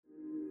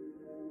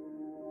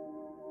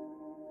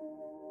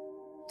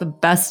the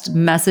best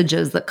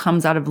messages that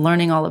comes out of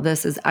learning all of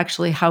this is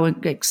actually how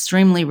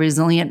extremely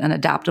resilient and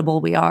adaptable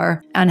we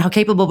are, and how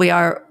capable we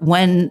are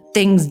when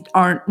things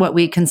aren't what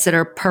we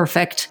consider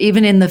perfect,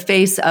 even in the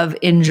face of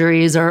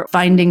injuries or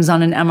findings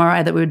on an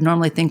MRI that we would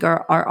normally think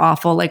are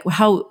awful. Like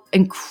how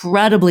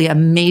incredibly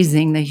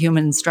amazing the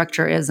human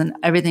structure is and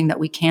everything that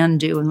we can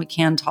do and we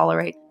can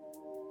tolerate.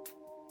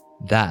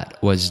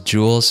 That was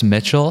Jules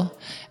Mitchell,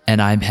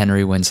 and I'm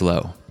Henry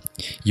Winslow.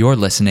 You're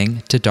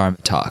listening to Dharma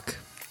Talk.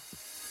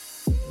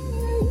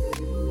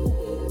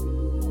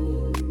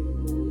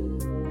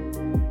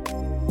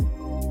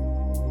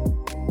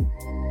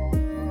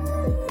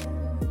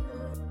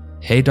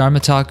 Hey Dharma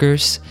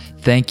Talkers,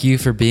 thank you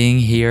for being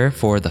here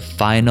for the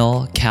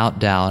final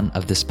countdown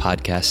of this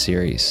podcast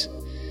series.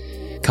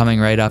 Coming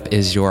right up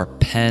is your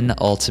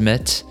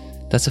penultimate,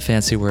 that's a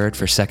fancy word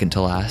for second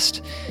to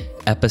last,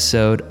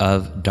 episode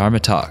of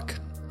Dharma Talk.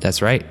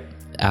 That's right.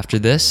 After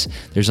this,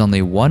 there's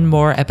only one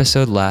more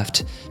episode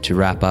left to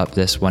wrap up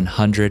this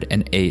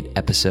 108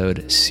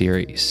 episode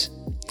series.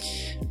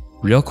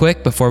 Real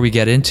quick, before we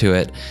get into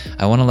it,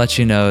 I want to let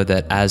you know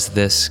that as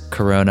this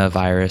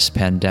coronavirus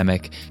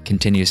pandemic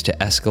continues to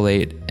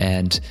escalate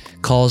and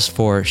calls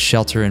for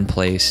shelter in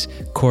place,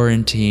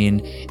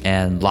 quarantine,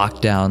 and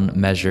lockdown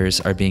measures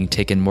are being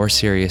taken more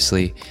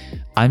seriously,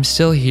 I'm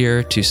still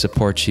here to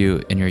support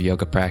you in your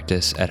yoga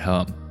practice at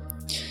home.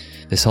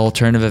 This whole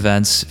turn of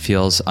events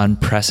feels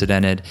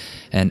unprecedented,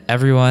 and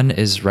everyone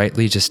is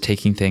rightly just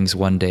taking things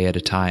one day at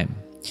a time.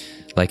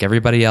 Like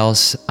everybody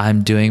else,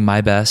 I'm doing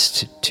my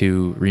best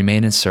to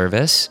remain in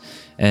service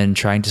and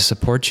trying to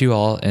support you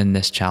all in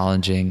this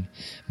challenging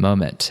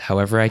moment,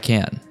 however I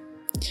can.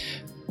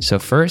 So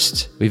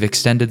first, we've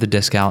extended the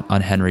discount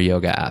on Henry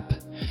Yoga app.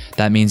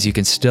 That means you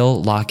can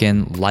still lock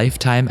in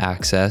lifetime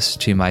access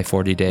to my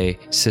 40-day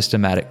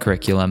systematic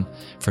curriculum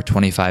for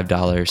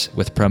 $25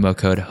 with promo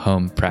code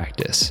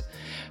HOMEPRACTICE.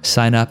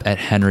 Sign up at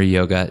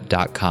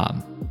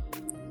henryyoga.com.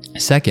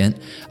 Second,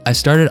 I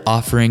started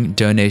offering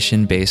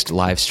donation-based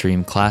live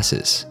stream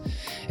classes.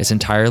 It's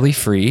entirely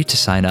free to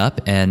sign up,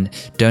 and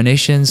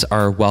donations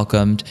are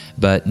welcomed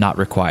but not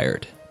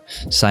required.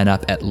 Sign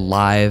up at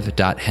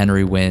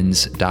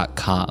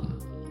live.henrywins.com.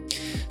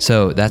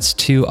 So that's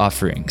two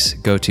offerings.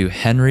 Go to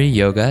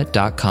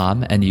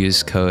henryyoga.com and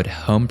use code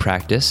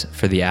HOMEPRACTICE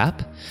for the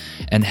app,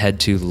 and head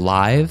to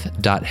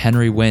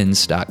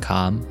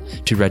live.henrywins.com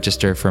to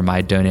register for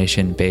my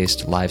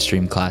donation-based live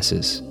stream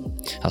classes.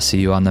 I'll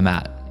see you on the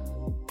mat.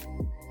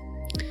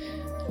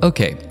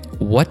 Okay,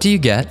 what do you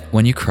get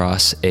when you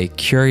cross a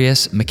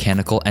curious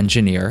mechanical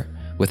engineer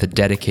with a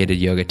dedicated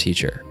yoga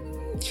teacher?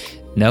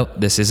 Nope,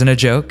 this isn't a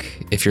joke.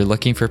 If you're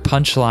looking for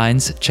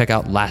punchlines, check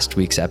out last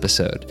week's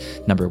episode,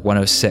 number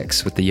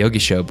 106 with the Yogi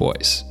Show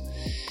boys.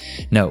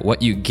 No,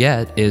 what you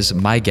get is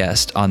my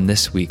guest on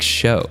this week's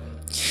show,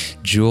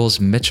 Jules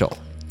Mitchell,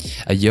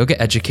 a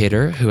yoga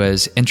educator who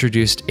has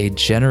introduced a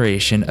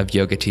generation of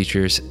yoga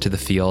teachers to the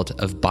field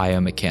of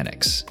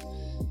biomechanics.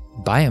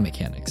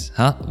 Biomechanics,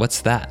 huh?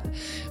 What's that?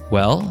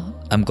 Well,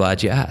 I'm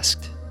glad you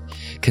asked.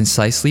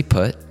 Concisely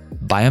put,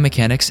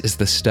 biomechanics is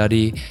the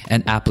study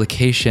and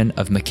application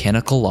of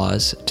mechanical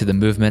laws to the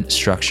movement,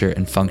 structure,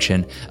 and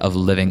function of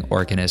living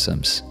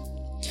organisms.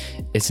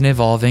 It's an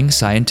evolving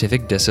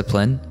scientific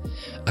discipline,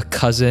 a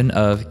cousin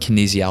of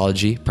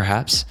kinesiology,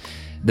 perhaps,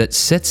 that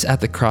sits at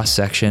the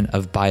cross-section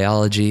of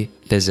biology,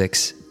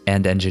 physics,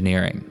 and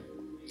engineering.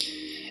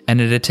 And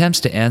it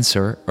attempts to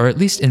answer, or at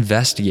least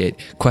investigate,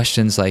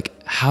 questions like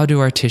how do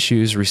our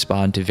tissues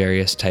respond to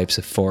various types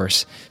of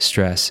force,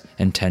 stress,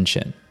 and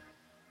tension?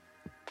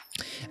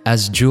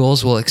 As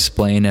Jules will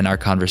explain in our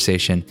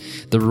conversation,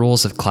 the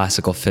rules of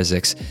classical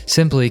physics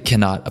simply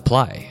cannot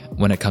apply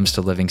when it comes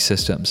to living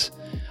systems.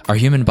 Our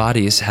human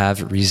bodies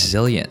have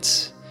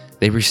resilience.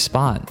 They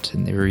respond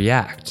and they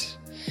react.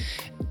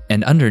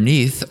 And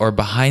underneath or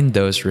behind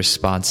those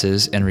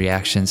responses and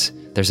reactions,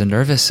 there's a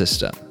nervous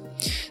system.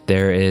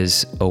 There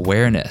is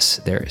awareness,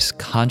 there is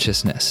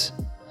consciousness.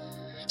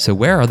 So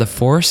where are the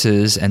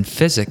forces and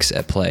physics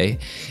at play,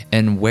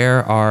 and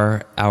where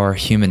are our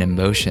human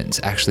emotions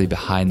actually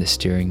behind the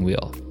steering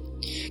wheel?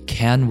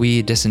 Can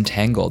we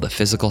disentangle the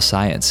physical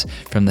science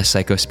from the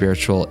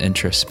psychospiritual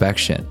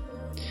introspection?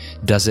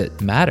 Does it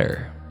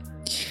matter?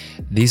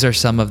 These are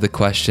some of the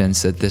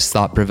questions that this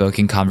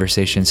thought-provoking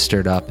conversation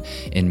stirred up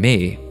in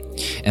me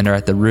and are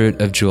at the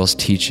root of Jules'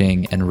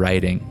 teaching and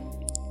writing.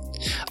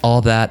 All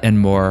that and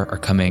more are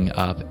coming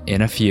up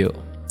in a few.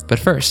 But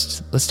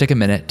first, let's take a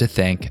minute to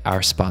thank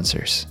our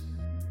sponsors.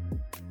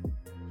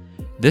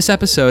 This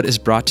episode is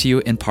brought to you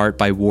in part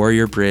by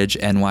Warrior Bridge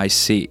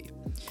NYC.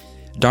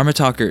 Dharma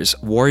Talkers,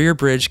 Warrior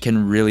Bridge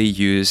can really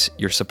use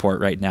your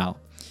support right now.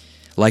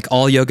 Like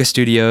all yoga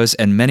studios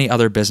and many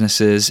other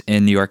businesses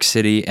in New York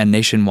City and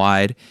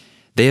nationwide,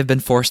 they have been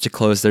forced to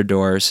close their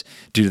doors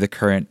due to the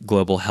current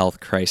global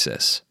health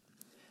crisis.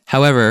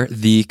 However,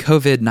 the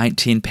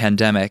COVID-19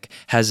 pandemic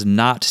has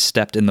not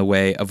stepped in the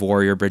way of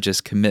Warrior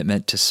Bridge's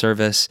commitment to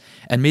service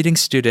and meeting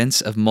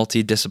students of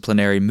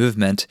multidisciplinary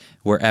movement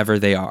wherever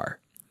they are.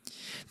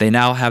 They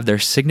now have their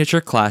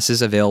signature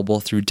classes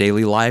available through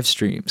daily live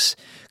streams,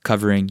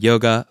 covering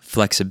yoga,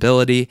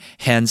 flexibility,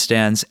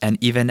 handstands, and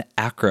even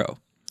acro,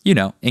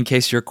 in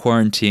case you're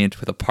quarantined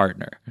with a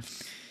partner.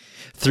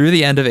 Through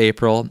the end of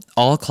April,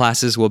 all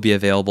classes will be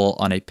available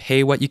on a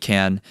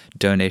pay-what-you-can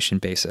donation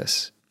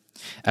basis.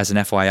 As an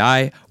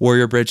FYI,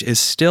 Warrior Bridge is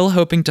still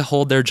hoping to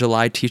hold their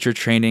July teacher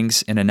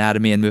trainings in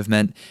anatomy and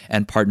movement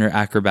and partner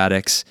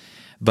acrobatics,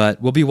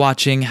 but we'll be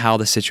watching how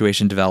the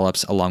situation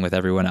develops along with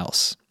everyone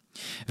else.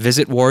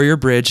 Visit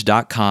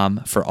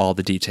warriorbridge.com for all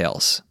the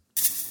details.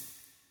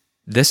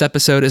 This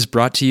episode is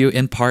brought to you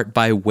in part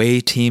by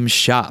Way Team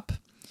Shop.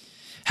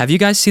 Have you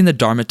guys seen the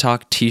Dharma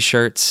Talk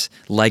t-shirts,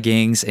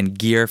 leggings, and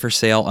gear for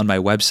sale on my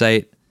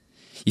website?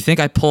 You think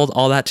I pulled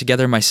all that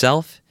together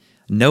myself?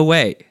 No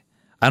way.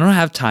 I don't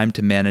have time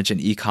to manage an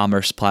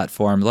e-commerce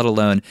platform, let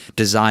alone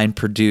design,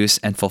 produce,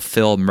 and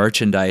fulfill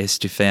merchandise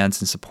to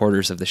fans and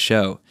supporters of the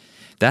show.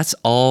 That's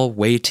all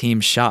Way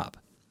Team Shop.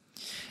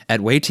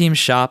 At Way Team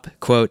Shop,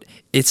 quote,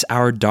 "It's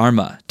our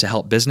dharma to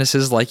help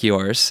businesses like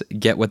yours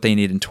get what they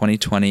need in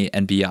 2020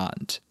 and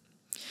beyond."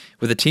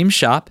 With a team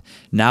shop,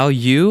 now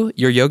you,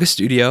 your yoga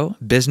studio,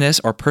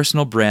 business, or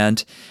personal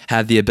brand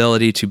have the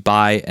ability to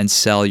buy and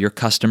sell your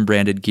custom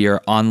branded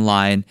gear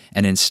online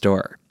and in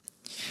store.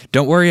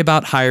 Don't worry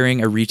about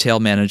hiring a retail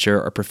manager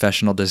or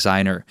professional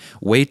designer.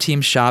 Way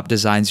Team Shop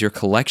designs your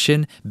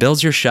collection,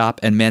 builds your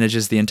shop, and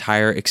manages the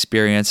entire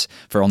experience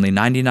for only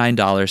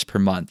 $99 per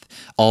month,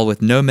 all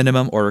with no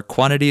minimum order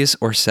quantities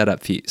or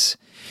setup fees.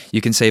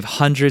 You can save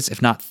hundreds,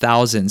 if not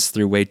thousands,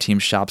 through Way Team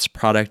Shop's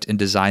product and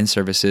design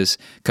services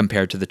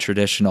compared to the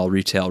traditional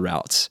retail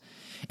routes.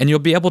 And you'll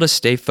be able to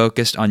stay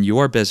focused on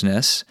your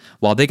business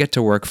while they get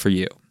to work for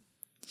you.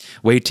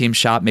 Way Team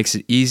Shop makes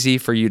it easy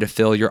for you to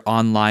fill your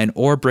online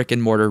or brick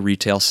and mortar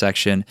retail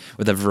section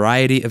with a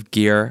variety of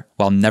gear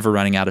while never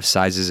running out of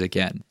sizes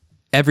again.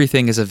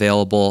 Everything is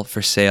available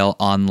for sale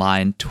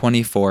online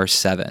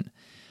 24/7.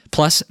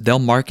 Plus, they'll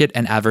market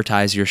and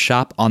advertise your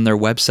shop on their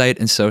website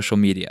and social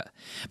media.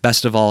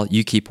 Best of all,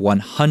 you keep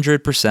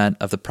 100%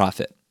 of the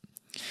profit.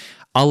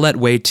 I'll let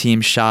Way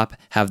Team Shop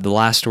have the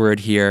last word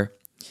here.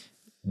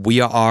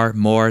 We are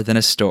more than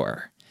a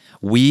store.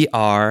 We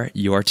are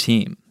your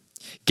team.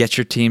 Get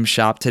your team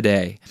shop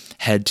today.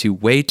 Head to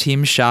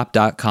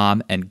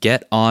wayteamshop.com and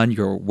get on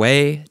your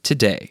way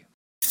today.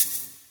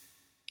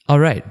 All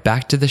right,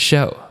 back to the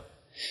show.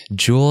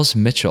 Jules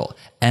Mitchell,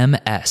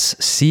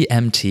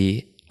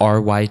 MSCMT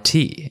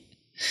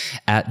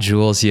at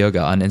Jules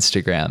Yoga on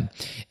Instagram,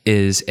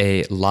 is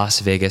a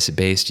Las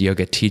Vegas-based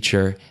yoga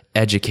teacher,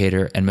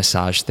 educator, and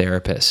massage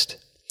therapist.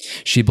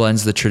 She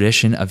blends the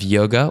tradition of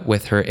yoga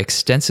with her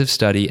extensive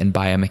study in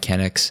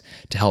biomechanics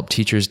to help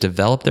teachers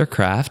develop their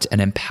craft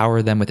and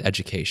empower them with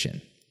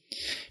education.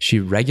 She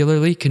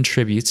regularly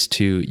contributes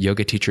to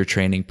yoga teacher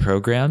training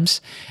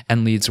programs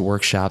and leads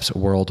workshops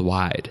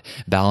worldwide,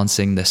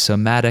 balancing the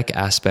somatic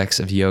aspects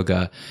of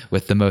yoga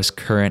with the most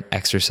current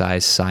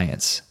exercise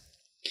science.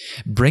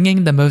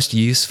 Bringing the most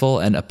useful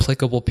and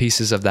applicable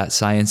pieces of that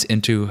science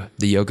into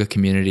the yoga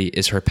community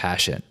is her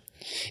passion,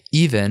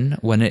 even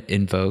when it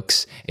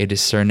invokes a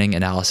discerning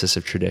analysis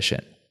of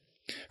tradition.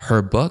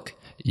 Her book,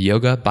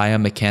 Yoga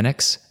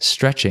Biomechanics,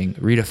 Stretching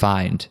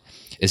Redefined,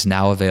 is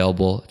now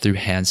available through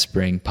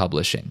Handspring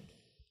Publishing.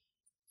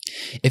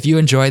 If you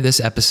enjoyed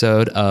this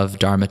episode of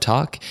Dharma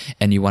Talk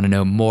and you want to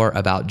know more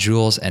about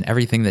Jules and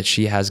everything that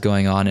she has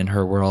going on in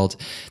her world,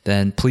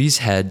 then please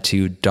head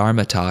to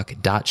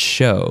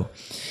dharmatalk.show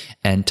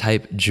and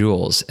type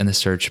Jules in the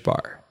search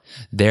bar.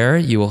 There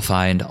you will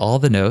find all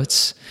the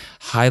notes,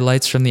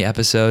 highlights from the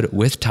episode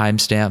with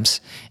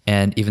timestamps,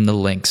 and even the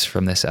links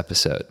from this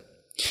episode.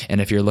 And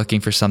if you're looking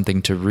for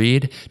something to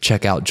read,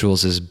 check out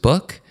Jules's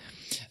book,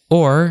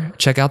 or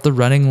check out the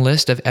running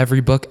list of every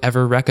book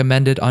ever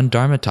recommended on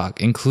Dharma Talk,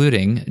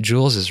 including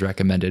Jules's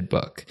recommended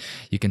book.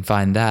 You can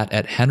find that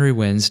at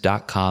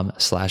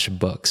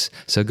henrywins.com/books.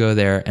 So go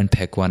there and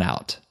pick one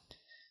out.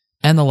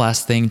 And the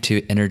last thing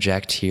to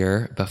interject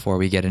here before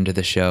we get into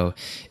the show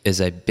is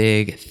a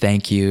big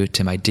thank you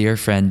to my dear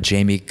friend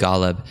Jamie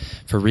Golub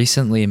for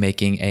recently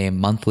making a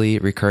monthly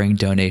recurring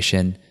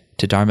donation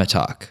to Dharma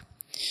Talk.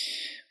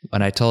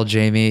 When I told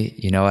Jamie,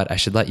 you know what, I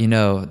should let you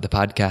know the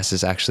podcast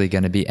is actually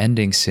going to be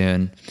ending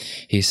soon,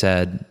 he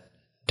said,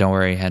 "Don't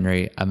worry,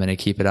 Henry, I'm going to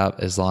keep it up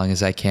as long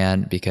as I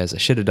can because I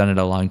should have done it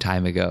a long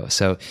time ago."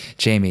 So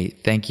Jamie,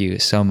 thank you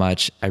so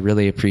much. I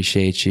really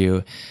appreciate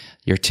you.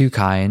 You're too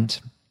kind.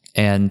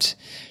 And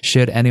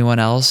should anyone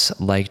else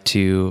like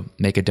to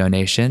make a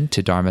donation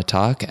to Dharma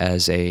Talk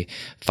as a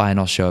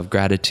final show of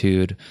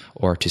gratitude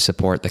or to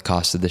support the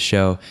cost of the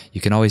show,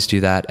 you can always do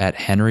that at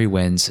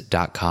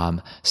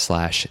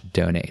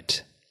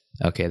henrywins.com/donate.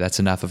 Okay, that's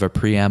enough of a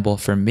preamble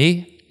from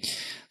me.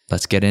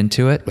 Let's get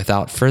into it.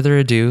 Without further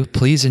ado,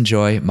 please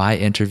enjoy my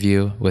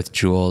interview with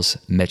Jules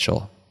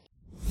Mitchell.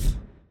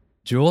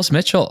 Jules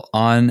Mitchell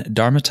on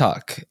Dharma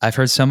Talk. I've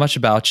heard so much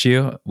about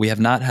you. We have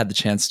not had the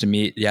chance to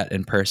meet yet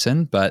in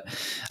person, but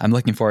I'm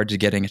looking forward to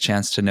getting a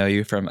chance to know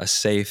you from a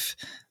safe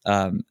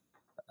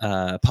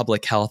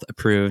public health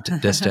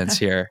approved distance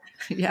here.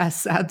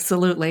 Yes,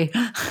 absolutely.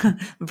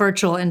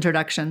 Virtual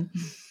introduction.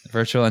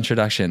 Virtual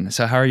introduction.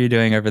 So how are you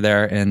doing over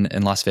there in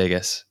Las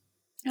Vegas?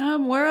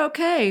 We're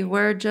okay.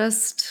 We're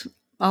just,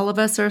 all of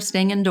us are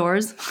staying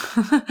indoors,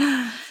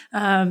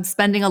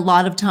 spending a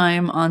lot of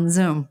time on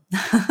Zoom,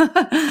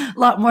 a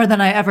lot more than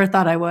I ever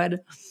thought I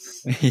would.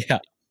 Yeah.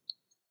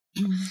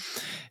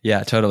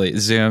 Yeah, totally.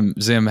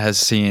 Zoom has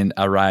seen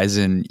a rise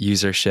in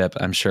usership,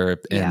 I'm sure,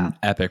 in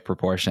epic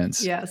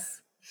proportions.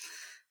 Yes,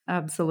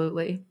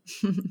 absolutely.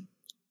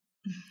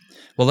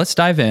 Well, let's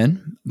dive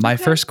in. My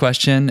first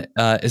question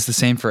is the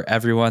same for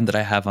everyone that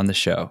I have on the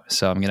show.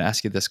 So I'm going to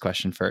ask you this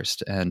question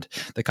first, and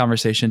the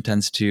conversation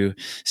tends to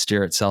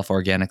steer itself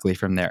organically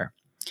from there.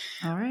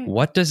 All right.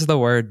 What does the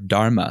word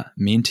dharma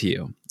mean to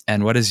you?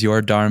 And what is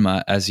your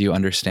dharma as you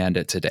understand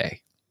it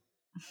today?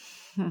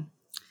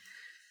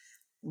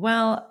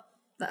 Well,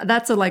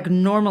 that's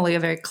normally a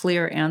very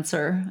clear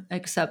answer,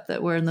 except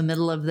that we're in the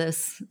middle of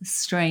this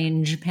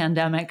strange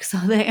pandemic. So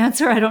the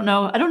answer, I don't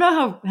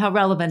know how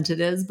relevant it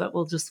is, but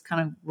we'll just kind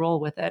of roll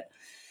with it.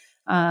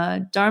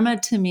 Dharma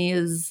to me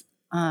is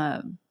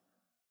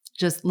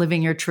just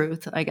living your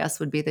truth, I guess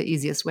would be the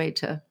easiest way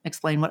to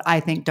explain what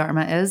I think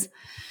dharma is.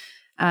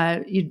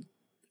 You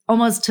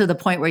almost to the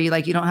point where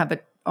you don't have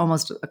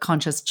almost a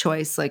conscious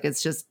choice. Like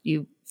it's just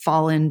you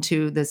fall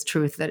into this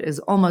truth that is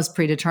almost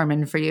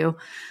predetermined for you,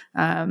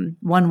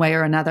 one way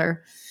or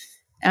another.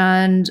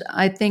 And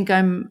I think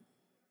I'm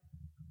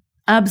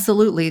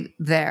absolutely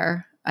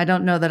there. I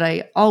don't know that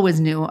I always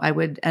knew I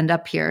would end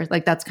up here.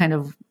 Like that's kind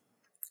of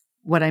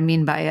what I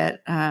mean by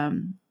it. I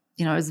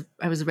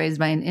was raised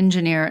by an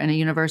engineer and a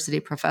university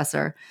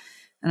professor,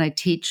 and I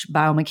teach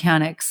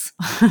biomechanics.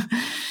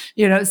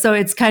 So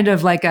it's kind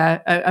of like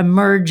a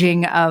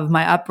merging of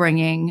my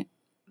upbringing.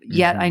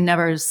 Yet I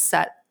never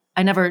set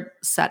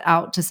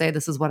out to say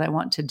this is what I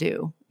want to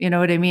do. You know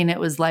what I mean? It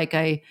was like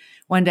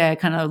one day I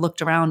kind of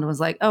looked around and was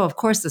like, oh, of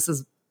course this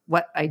is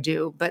what I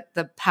do. But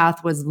the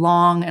path was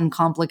long and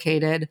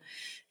complicated,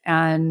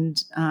 and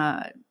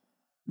this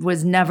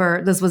was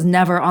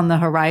never on the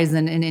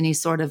horizon in any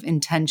sort of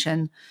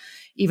intention,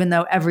 even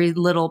though every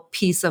little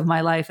piece of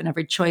my life and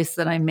every choice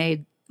that I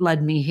made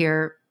led me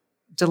here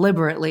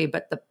deliberately,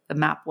 but the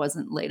map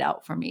wasn't laid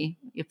out for me,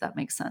 if that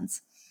makes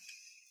sense.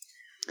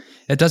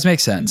 It does make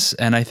sense.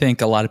 And I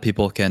think a lot of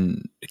people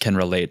can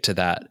relate to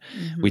that.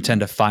 Mm-hmm. We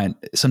tend to find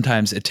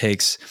sometimes it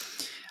takes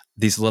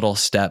these little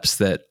steps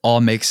that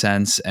all make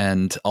sense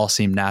and all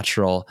seem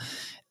natural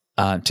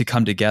to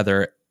come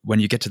together. When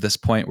you get to this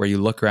point where you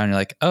look around, you're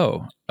like,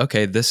 oh,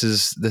 okay, this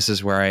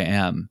is where I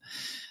am.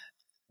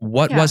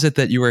 What was it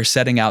that you were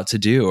setting out to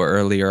do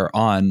earlier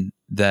on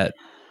that,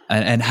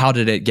 and how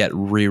did it get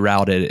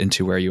rerouted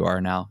into where you are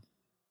now?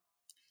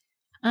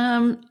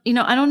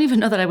 I don't even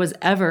know that I was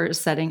ever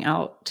setting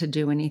out to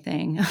do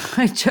anything.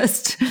 I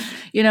just,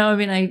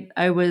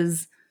 I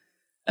was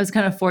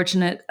kind of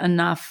fortunate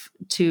enough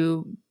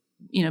to,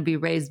 be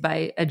raised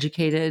by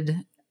educated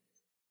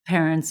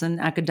parents and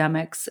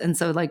academics. And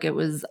so I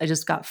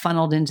just got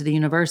funneled into the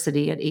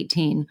university at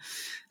 18.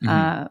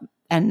 Mm-hmm.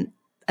 And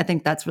I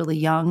think that's really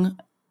young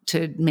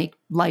to make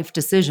life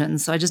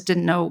decisions. So I just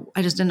didn't know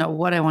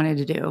what I wanted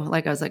to do.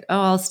 I was like,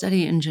 oh, I'll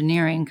study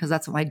engineering because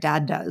that's what my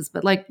dad does.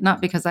 But not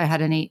because I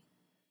had any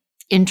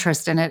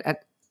interest in it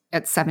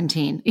at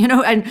 17, and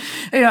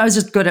I was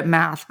just good at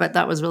math, but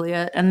that was really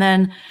it. And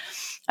then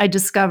I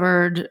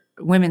discovered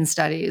women's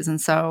studies. And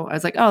so I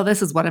was like, oh,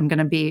 this is what I'm going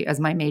to be as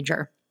my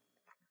major,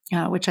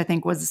 which I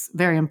think was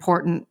very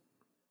important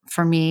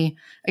for me.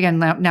 Again,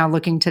 now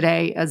looking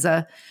today as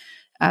a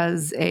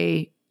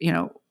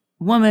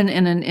woman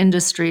in an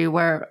industry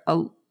where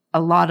a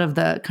lot of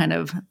the kind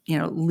of,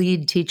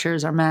 lead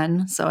teachers are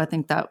men. So I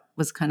think that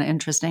was kind of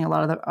interesting. A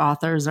lot of the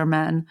authors are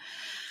men,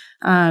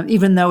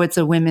 even though it's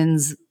a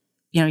women's,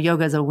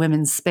 yoga is a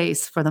women's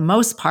space for the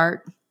most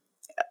part.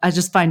 I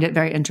just find it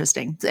very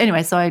interesting. So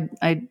anyway, so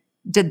I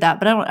did that,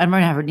 but I don't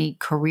have any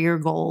career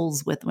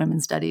goals with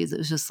women's studies. It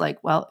was just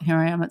like, well, here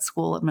I am at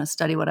school. I'm going to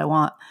study what I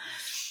want.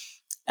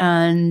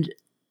 And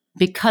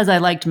because I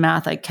liked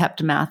math, I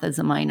kept math as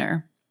a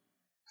minor.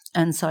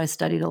 And so I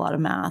studied a lot of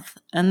math.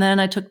 And then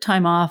I took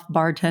time off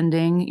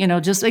bartending,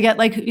 just to get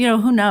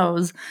who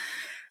knows.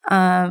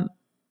 And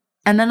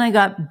then I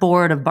got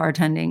bored of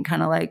bartending,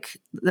 kind of like,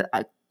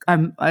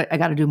 I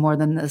got to do more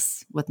than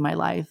this with my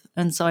life.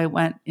 And so I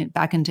went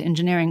back into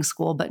engineering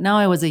school. But now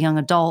I was a young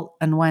adult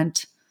and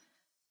went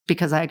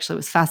because I actually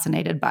was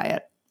fascinated by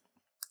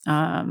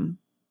it,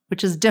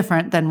 which is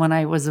different than when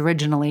I was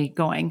originally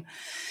going.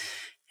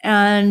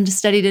 And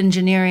studied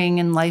engineering,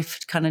 and life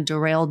kind of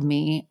derailed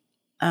me.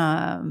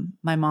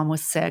 My mom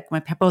was sick.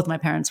 Both my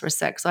parents were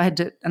sick. So I had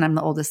to, and I'm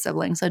the oldest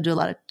sibling. So I do a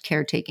lot of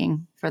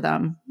caretaking for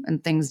them,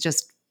 and things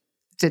just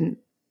didn't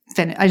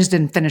finish. I just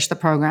didn't finish the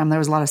program. There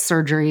was a lot of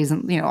surgeries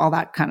and, all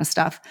that kind of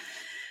stuff.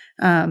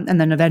 And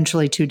then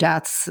eventually 2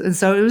 deaths. And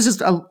so it was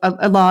just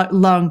a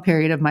long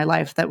period of my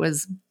life that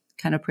was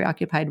kind of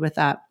preoccupied with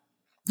that.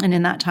 And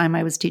in that time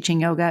I was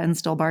teaching yoga and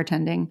still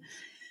bartending.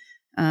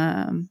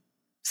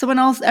 So when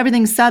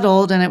everything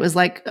settled and it was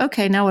like,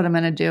 okay, now what I'm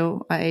going to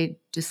do, I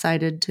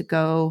decided to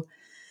go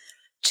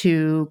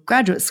to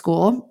graduate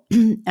school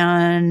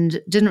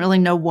and didn't really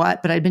know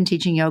what, but I'd been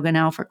teaching yoga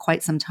now for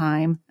quite some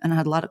time and I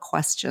had a lot of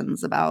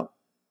questions about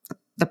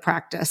the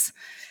practice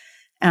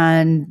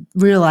and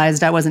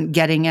realized I wasn't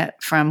getting it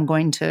from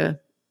going to,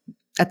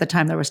 at the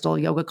time there were still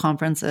yoga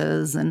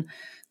conferences and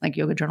like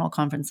yoga journal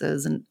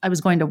conferences. And I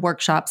was going to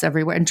workshops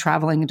everywhere and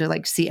traveling to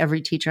like see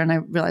every teacher. And I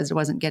realized I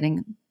wasn't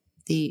getting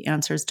the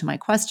answers to my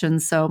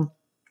questions. So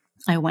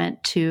I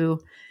went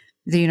to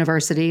the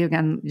university,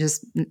 again,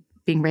 just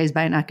being raised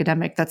by an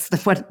academic. That's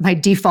what my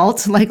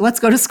default, like, let's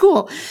go to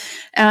school.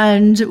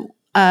 And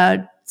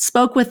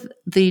spoke with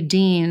the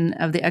dean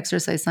of the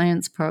exercise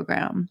science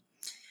program.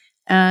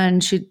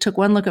 And she took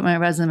one look at my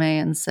resume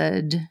and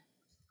said,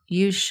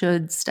 you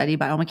should study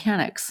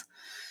biomechanics.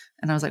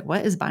 And I was like,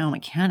 what is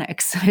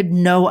biomechanics? I had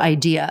no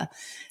idea.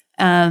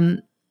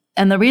 And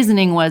the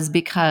reasoning was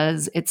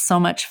because it's so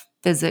much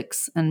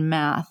physics and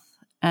math.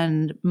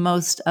 And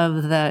most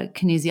of the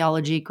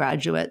kinesiology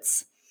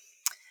graduates,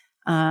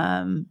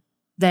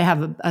 they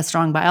have a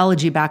strong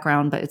biology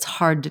background, but it's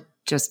hard to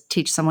just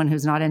teach someone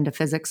who's not into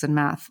physics and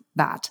math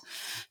that,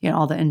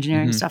 all the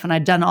engineering stuff. And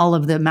I'd done all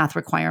of the math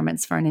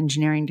requirements for an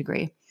engineering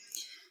degree.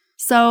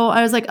 So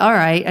I was like, all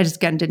right, I just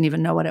again didn't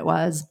even know what it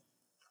was.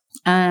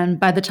 And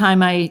by the time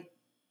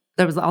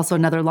there was also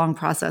another long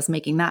process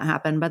making that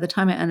happen. By the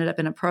time I ended up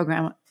in a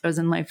program, I was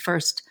in my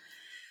first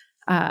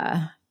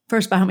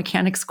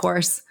biomechanics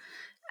course.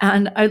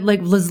 And I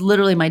was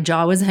literally, my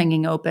jaw was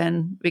hanging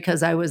open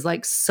because I was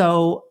like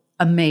so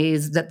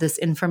amazed that this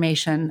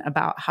information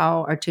about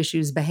how our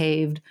tissues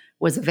behaved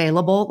was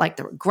available. Like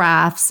there were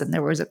graphs and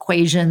there was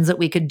equations that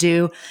we could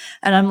do.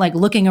 And I'm like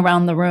looking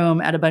around the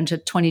room at a bunch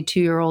of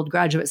 22-year-old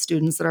graduate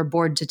students that are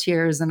bored to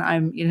tears. And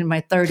I'm in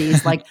my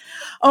 30s, like,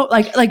 oh,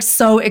 like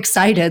so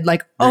excited,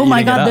 like, oh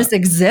my God, this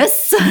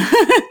exists.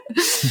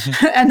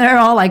 And they're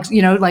all like,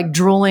 like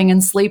drooling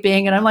and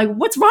sleeping. And I'm like,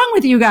 what's wrong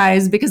with you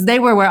guys? Because they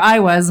were where I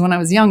was when I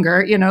was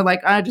younger,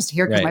 like I just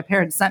here because my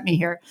parents sent me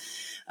here.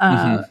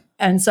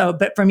 And so,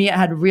 but for me, it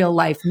had real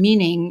life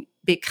meaning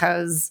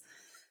because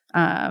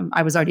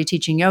I was already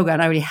teaching yoga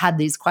and I already had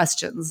these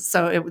questions.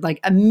 So it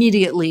like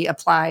immediately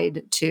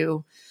applied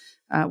to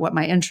what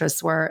my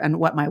interests were and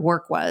what my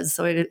work was.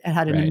 So it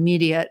had an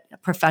immediate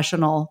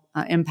professional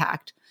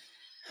impact.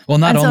 Well,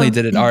 not only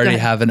did it already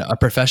have a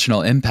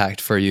professional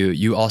impact for you,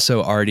 you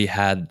also already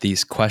had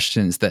these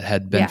questions that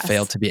had been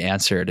failed to be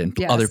answered in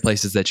other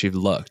places that you've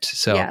looked.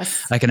 So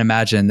I can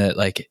imagine that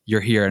like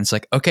you're here and it's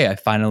like, okay, I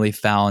finally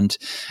found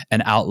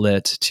an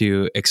outlet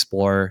to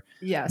explore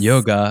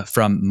yoga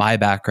from my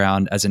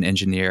background as an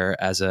engineer,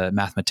 as a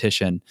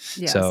mathematician.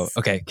 So,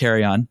 okay,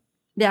 carry on.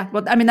 Yeah.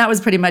 Well, I mean, that was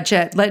pretty much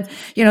it. Like,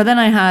 then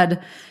I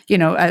had,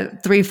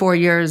 3-4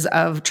 years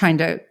of trying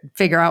to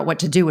figure out what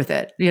to do with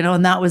it,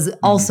 and that was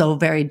also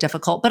very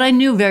difficult. But I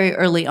knew very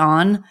early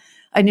on,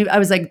 I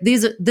was like,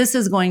 this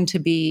is going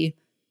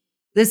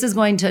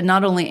to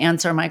not only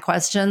answer my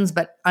questions,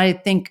 but I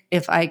think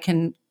if I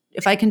can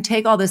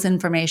take all this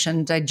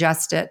information,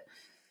 digest it,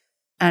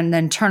 and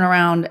then turn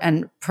around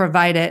and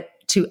provide it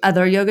to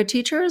other yoga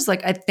teachers,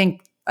 like I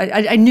think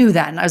I knew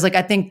then. I was like,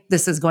 I think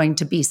this is going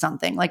to be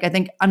something. Like, I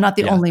think I'm not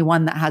the only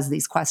one that has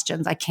these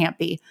questions. I can't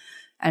be.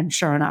 And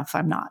sure enough,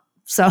 I'm not.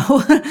 So,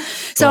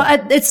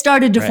 it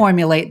started to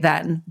formulate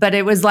then. But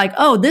it was like,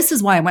 oh, this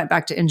is why I went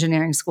back to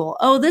engineering school.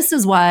 Oh, this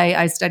is why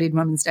I studied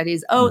women's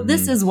studies. Oh,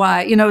 this is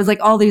why, it was like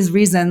all these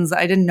reasons.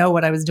 I didn't know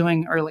what I was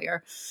doing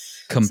earlier.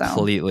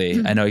 Completely.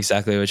 So. I know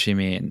exactly what you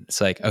mean.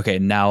 It's like, okay,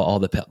 now all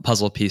the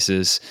puzzle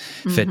pieces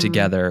fit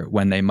together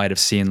when they might have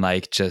seemed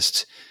like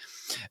just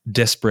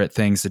disparate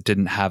things that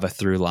didn't have a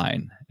through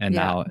line. And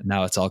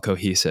now it's all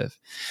cohesive.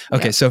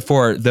 Okay. So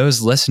for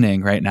those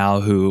listening right now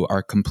who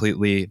are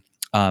completely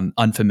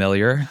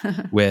unfamiliar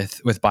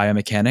with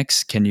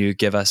biomechanics, can you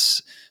give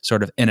us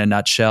sort of in a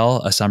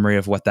nutshell, a summary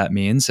of what that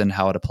means and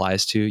how it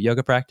applies to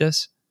yoga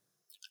practice?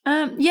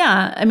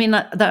 I mean,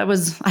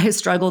 I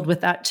struggled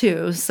with that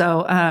too.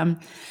 So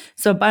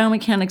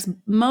biomechanics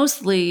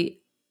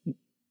mostly,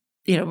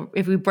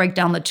 if we break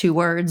down the two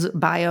words,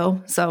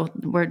 bio, so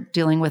we're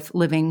dealing with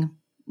living,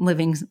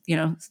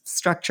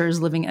 structures,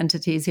 living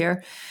entities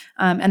here.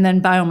 And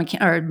then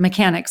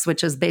mechanics,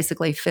 which is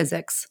basically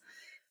physics.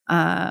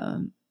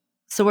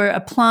 So we're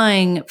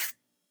applying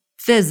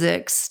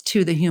physics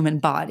to the human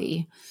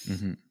body.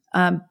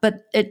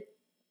 But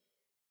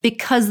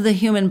because the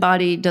human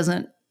body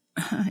doesn't,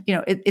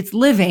 it's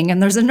living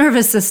and there's a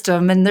nervous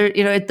system and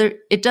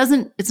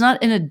it's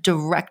not in a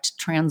direct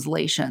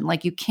translation.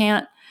 Like you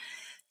can't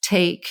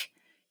take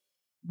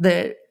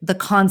the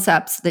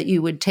concepts that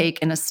you would take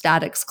in a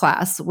statics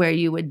class where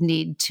you would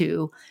need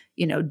to,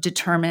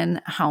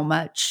 determine how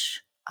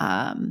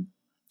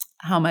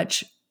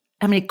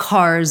many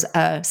cars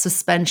a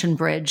suspension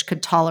bridge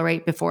could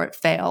tolerate before it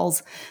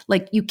fails.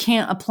 Like you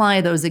can't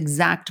apply those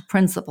exact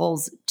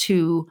principles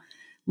to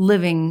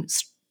living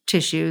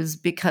tissues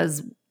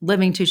because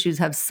living tissues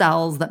have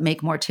cells that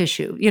make more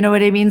tissue. You know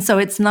what I mean? So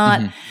it's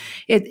not,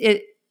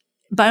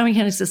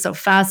 biomechanics is so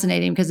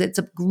fascinating because it's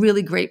a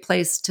really great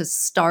place to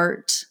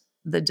start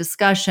the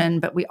discussion,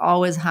 but we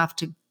always have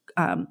to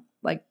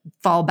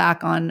fall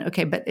back on,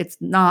 okay, but it's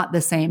not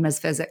the same as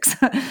physics.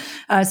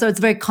 So it's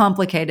very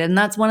complicated. And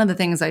that's one of the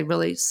things I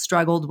really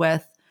struggled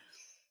with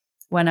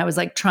when I was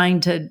trying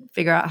to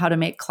figure out how to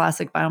make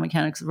classic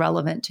biomechanics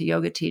relevant to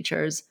yoga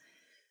teachers,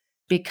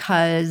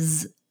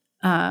 because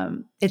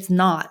it's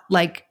not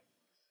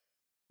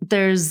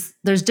there's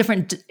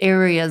different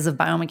areas of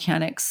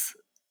biomechanics.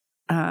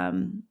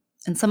 And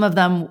some of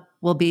them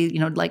will be,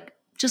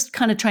 just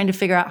kind of trying to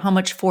figure out how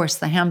much force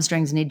the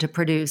hamstrings need to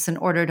produce in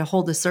order to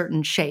hold a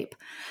certain shape.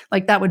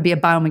 That would be a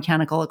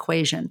biomechanical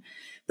equation.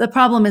 The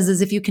problem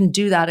is if you can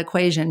do that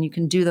equation, you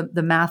can do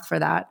the math for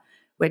that,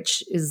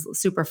 which is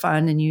super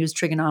fun, and you use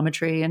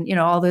trigonometry and,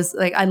 all this,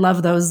 I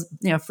love those,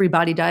 free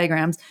body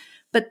diagrams,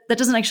 but that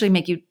doesn't actually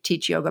make you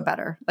teach yoga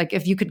better.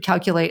 If you could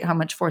calculate how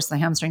much force the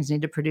hamstrings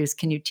need to produce,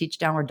 can you teach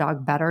downward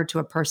dog better to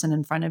a person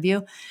in front of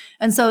you?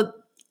 And so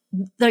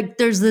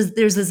there's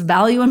this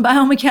value in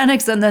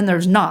biomechanics, and then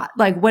there's not.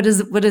 What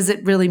does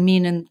it really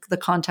mean in the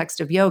context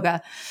of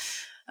yoga?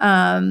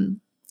 And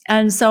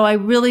so I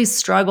really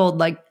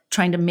struggled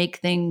trying to make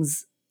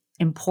things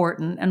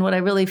important. And what I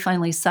really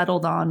finally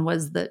settled on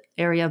was the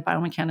area of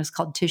biomechanics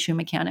called tissue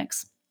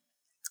mechanics.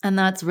 And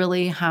that's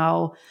really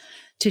how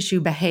tissue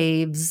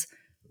behaves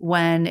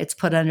when it's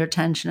put under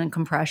tension and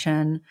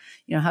compression,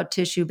 how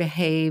tissue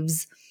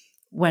behaves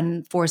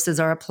when forces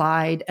are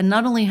applied, and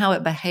not only how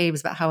it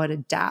behaves, but how it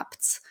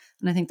adapts.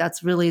 And I think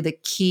that's really the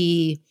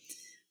key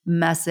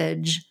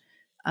message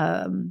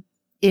in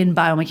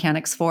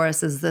biomechanics for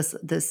us, is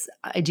this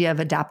idea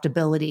of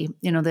adaptability.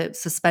 The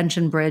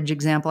suspension bridge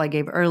example I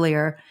gave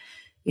earlier,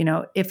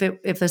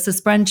 if a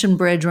suspension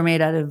bridge were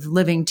made out of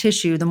living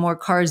tissue, the more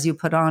cars you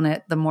put on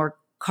it, the more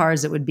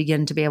cars it would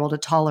begin to be able to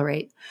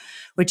tolerate,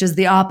 which is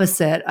the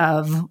opposite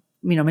of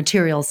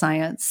material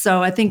science.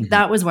 So I think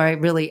that was where I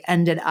really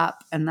ended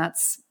up, and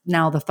that's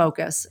now the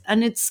focus.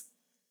 And it's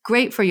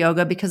great for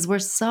yoga because we're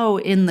so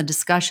in the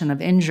discussion of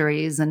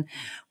injuries, and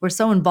we're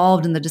so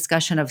involved in the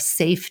discussion of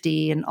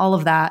safety and all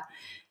of that.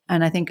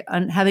 And I think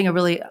having a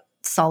really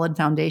solid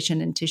foundation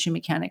in tissue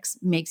mechanics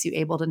makes you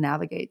able to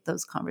navigate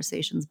those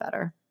conversations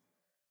better.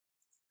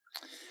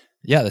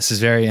 Yeah, this is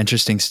very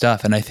interesting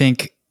stuff. And I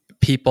think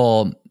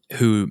people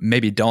who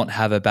maybe don't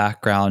have a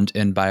background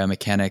in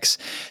biomechanics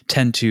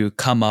tend to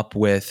come up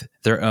with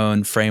their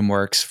own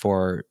frameworks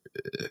for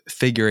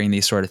figuring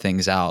these sort of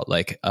things out,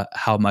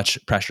 how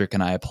much pressure can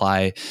I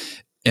apply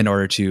in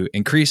order to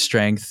increase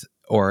strength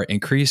or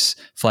increase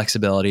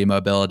flexibility,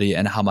 mobility,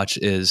 and how much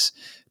is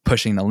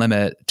pushing the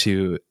limit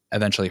to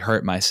eventually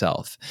hurt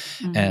myself.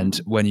 Mm-hmm. And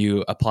when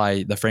you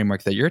apply the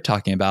framework that you're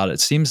talking about, it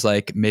seems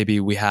like maybe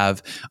we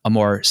have a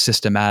more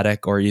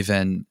systematic or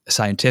even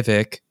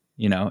scientific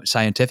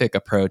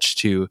approach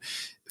to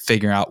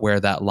figuring out where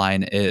that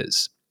line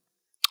is.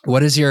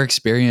 What has your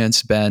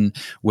experience been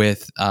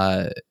with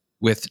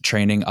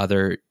training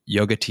other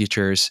yoga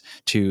teachers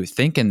to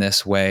think in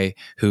this way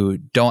who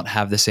don't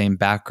have the same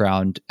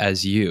background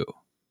as you?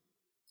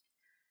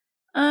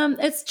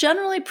 It's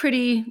generally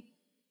pretty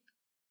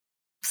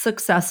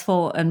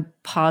successful and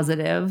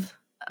positive.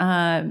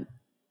 I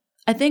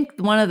think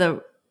one of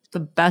the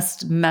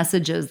best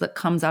messages that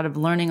comes out of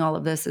learning all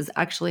of this is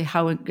actually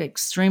how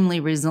extremely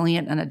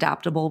resilient and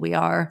adaptable we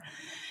are,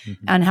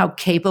 and how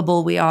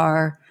capable we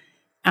are.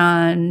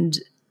 And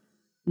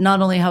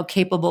not only how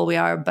capable we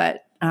are,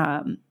 but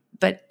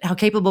how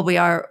capable we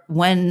are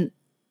when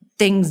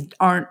things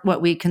aren't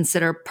what we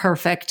consider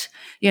perfect,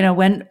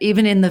 when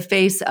even in the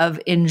face of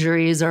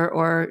injuries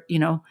or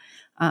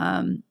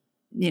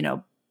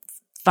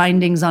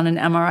findings on an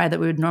MRI that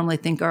we would normally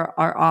think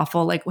are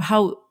awful,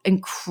 how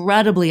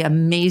incredibly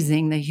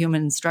amazing the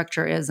human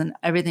structure is and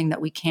everything that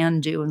we can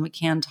do and we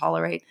can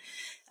tolerate.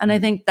 And I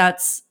think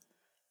that's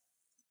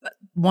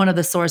one of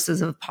the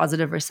sources of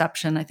positive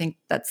reception. I think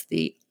that's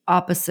the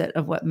opposite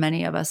of what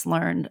many of us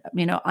learned.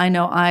 I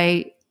know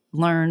I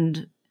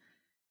learned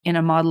in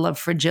a model of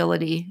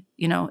fragility.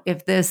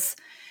 If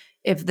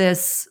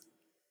this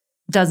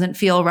doesn't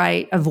feel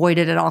right, avoid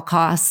it at all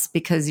costs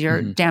because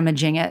you're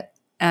damaging it.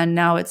 And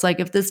now it's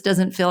if this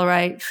doesn't feel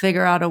right,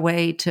 figure out a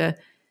way to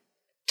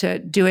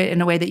do it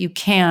in a way that you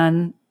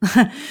can,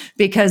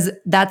 because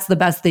that's the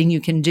best thing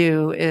you can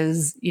do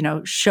is,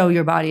 show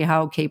your body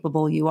how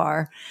capable you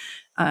are.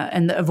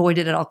 And the avoid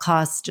it at all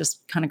costs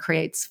just kind of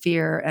creates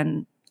fear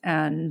and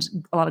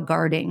a lot of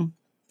guarding.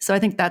 So I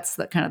think that's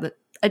the kind of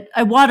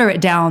I water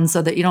it down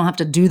so that you don't have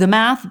to do the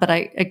math, but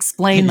I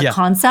explain the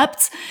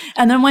concepts.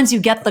 And then once you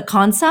get the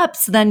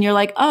concepts, then you're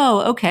like,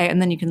 oh, okay. And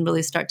then you can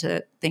really start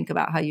to think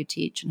about how you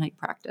teach and how you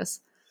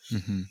practice.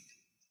 Mm-hmm.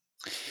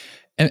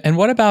 And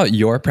what about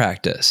your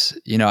practice?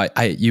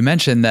 You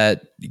mentioned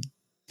that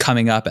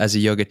coming up as a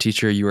yoga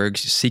teacher, you were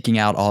seeking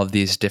out all of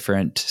these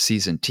different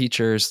seasoned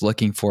teachers,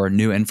 looking for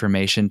new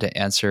information to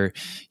answer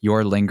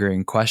your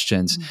lingering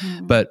questions.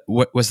 Mm-hmm. But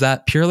was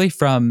that purely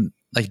from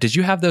like, did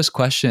you have those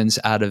questions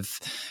out of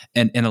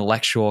an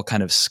intellectual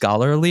kind of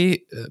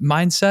scholarly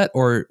mindset,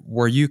 or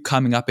were you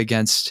coming up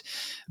against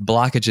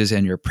blockages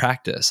in your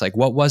practice? Like,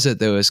 what was it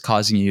that was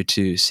causing you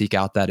to seek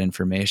out that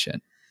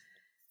information?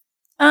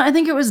 I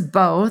think it was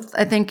both.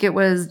 I think it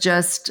was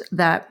just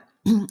that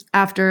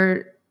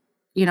after,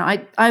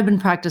 I've been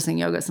practicing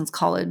yoga since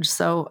college.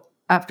 So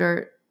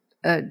after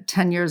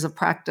 10 years of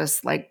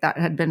practice, like that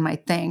had been my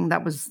thing.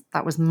 That was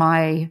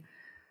my,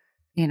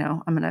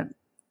 I'm going to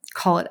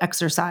call it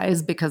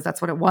exercise because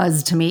that's what it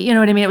was to me. You know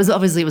what I mean?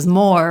 It was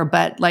more,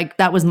 but like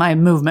that was my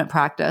movement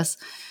practice,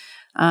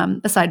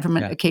 aside from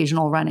an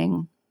occasional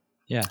running.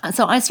 Yeah.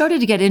 So I started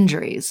to get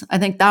injuries. I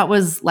think that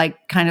was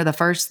like kind of the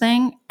first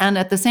thing. And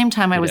at the same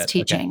time, I was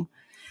teaching. Okay.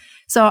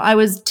 So I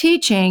was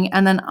teaching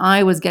and then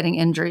I was getting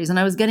injuries, and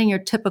I was getting your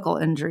typical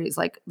injuries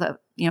like the,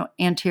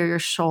 anterior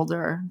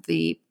shoulder,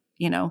 the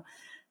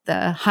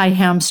high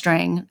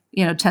hamstring,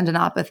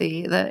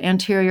 tendinopathy, the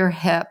anterior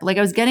hip. Like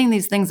I was getting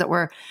these things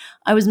that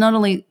I was not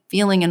only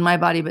feeling in my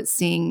body, but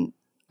seeing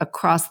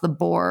across the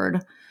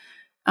board,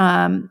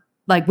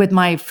 like with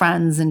my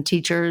friends and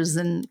teachers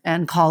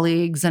and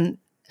colleagues. And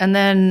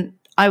then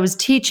I was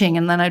teaching,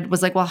 and then I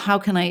was like, well, how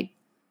can I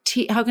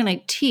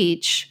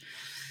teach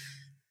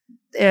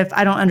if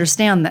I don't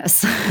understand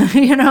this?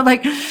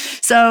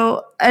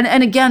 So,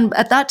 and again,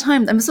 at that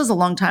time, and this was a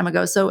long time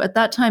ago. So at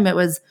that time it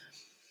was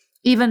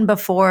even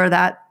before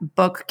that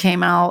book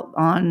came out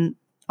on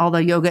all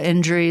the yoga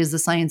injuries, the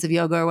science of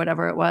yoga or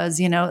whatever it was,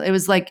 it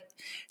was like,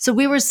 so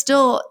we were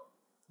still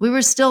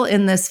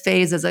in this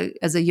phase as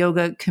a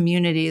yoga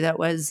community that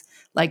was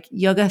like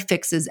yoga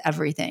fixes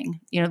everything.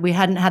 We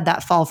hadn't had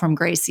that fall from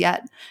grace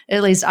yet.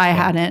 At least I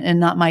hadn't, and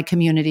not my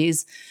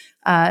communities.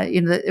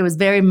 It was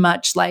very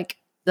much like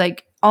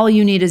all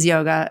you need is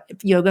yoga.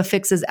 Yoga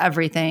fixes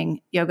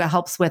everything. Yoga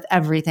helps with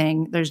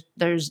everything.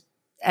 There's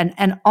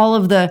and all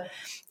of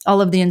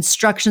the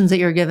instructions that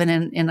you're given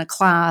in a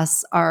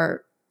class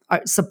are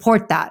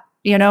support that.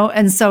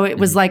 And so it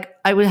was like,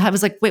 I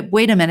was like,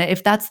 wait a minute.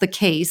 If that's the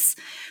case,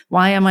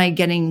 why am I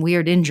getting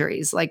weird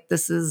injuries? Like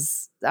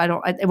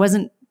it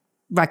wasn't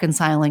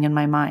reconciling in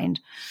my mind.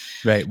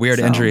 Right. Weird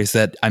injuries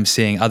that I'm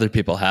seeing other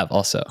people have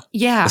also.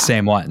 Yeah. The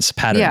same ones,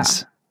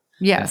 patterns.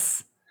 Yeah.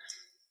 Yes.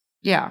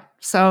 Yeah.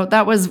 So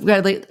that was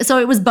really, so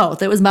it was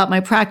both. It was about my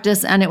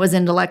practice, and it was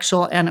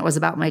intellectual, and it was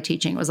about my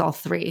teaching. It was all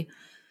three.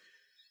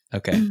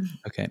 Okay.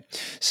 Okay.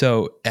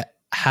 So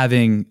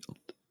having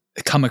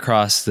come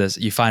across this,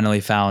 you finally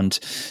found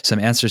some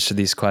answers to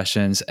these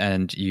questions,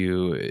 and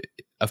you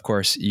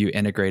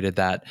integrated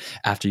that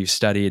after you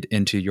studied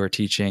into your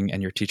teaching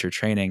and your teacher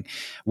training.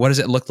 What does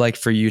it look like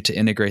for you to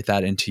integrate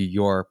that into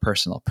your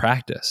personal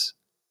practice?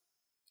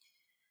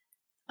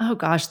 Oh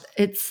gosh,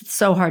 it's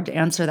so hard to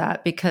answer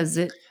that because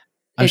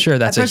I'm sure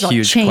that's a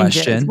huge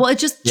question. Well, it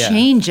just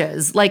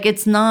changes. Like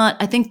it's not,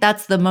 I think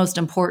that's the most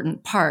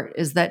important part,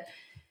 is that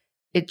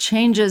it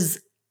changes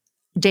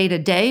day to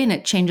day, and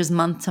it changes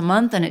month to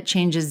month, and it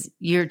changes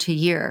year to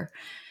year.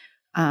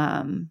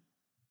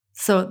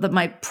 So that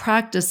my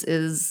practice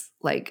is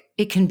like,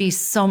 it can be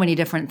so many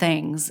different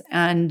things.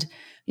 And,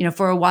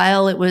 for a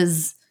while it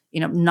was,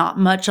 not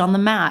much on the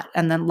mat,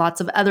 and then lots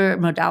of other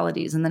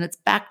modalities, and then it's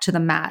back to the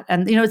mat.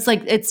 And, it's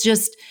like, it's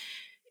just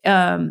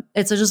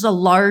a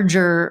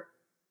larger,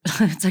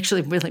 it's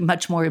actually really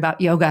much more about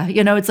yoga.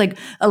 It's like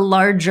a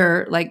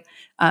larger, like,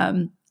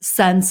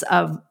 sense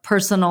of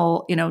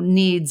personal,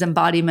 needs,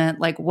 embodiment,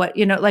 like what,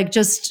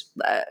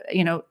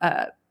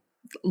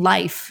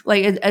 life.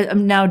 Like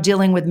I'm now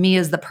dealing with me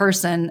as the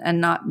person, and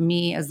not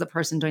me as the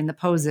person doing the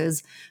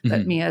poses,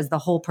 but me as the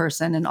whole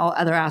person and all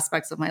other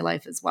aspects of my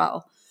life as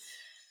well.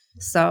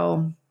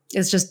 So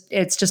it's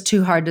just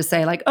too hard to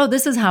say like, oh,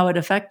 this is how it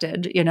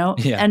affected,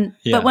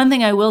 But one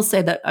thing I will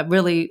say that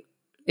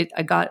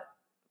I got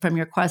from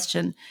your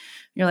question,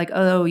 you're like,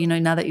 oh,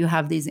 now that you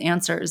have these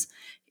answers,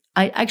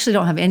 I actually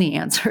don't have any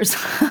answers.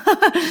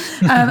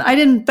 I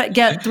didn't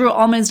get through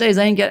all my studies.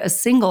 I didn't get a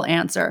single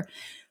answer.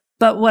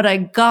 But what I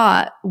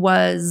got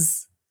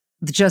was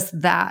just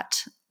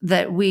that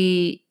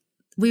we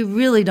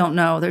really don't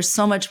know. There's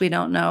so much we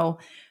don't know.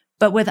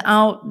 But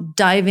without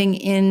diving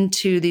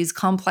into these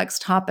complex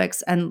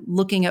topics and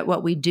looking at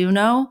what we do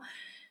know,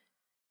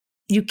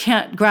 you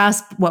can't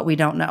grasp what we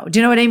don't know. Do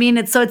you know what I mean?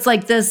 It's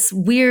like this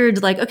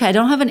weird, like, okay, I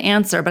don't have an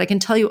answer, but I can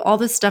tell you all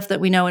this stuff that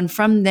we know. And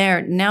from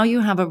there, now you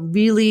have a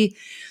really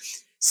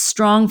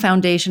strong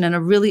foundation and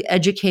a really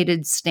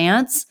educated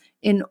stance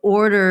in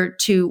order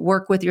to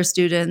work with your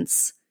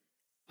students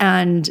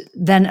and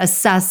then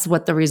assess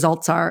what the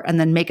results are, and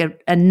then make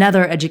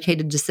another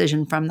educated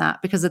decision from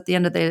that. Because at the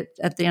end of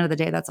the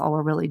day, that's all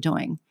we're really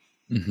doing.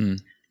 Mm-hmm.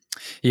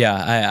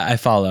 Yeah, I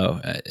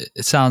follow.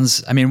 It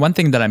sounds, one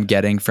thing that I'm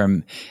getting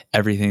from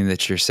everything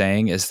that you're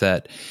saying is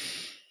that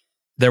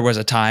there was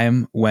a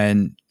time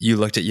when you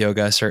looked at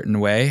yoga a certain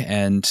way,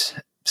 and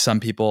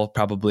some people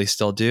probably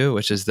still do,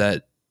 which is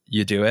that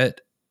you do it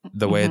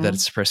the way that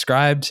it's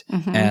prescribed,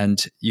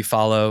 and you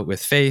follow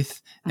with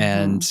faith,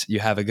 and you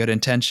have a good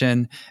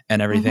intention,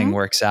 and everything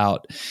works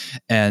out.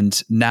 And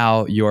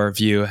now your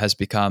view has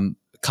become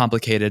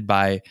complicated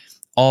by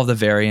all the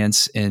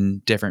variance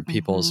in different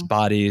people's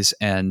bodies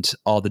and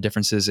all the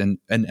differences in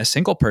a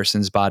single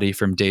person's body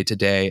from day to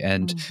day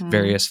and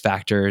various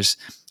factors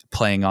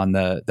playing on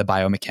the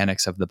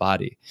biomechanics of the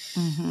body.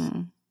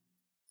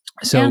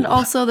 So, and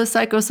also the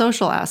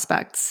psychosocial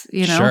aspects,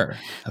 sure,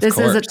 this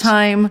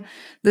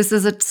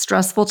is a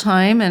stressful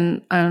time,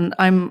 and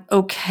I'm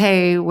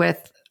okay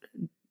with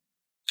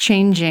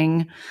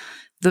changing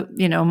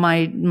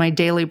my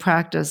daily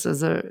practice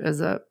as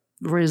a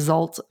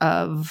result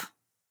of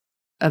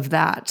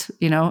that.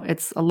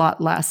 It's a lot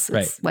less.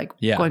 It's like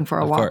going for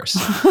a walk. Course.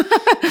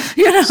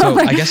 So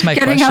like I guess my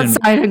getting question,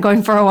 outside and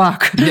going for a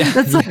walk.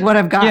 That's like what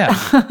I've got.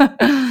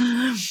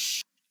 Yeah.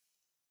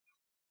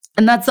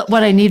 And that's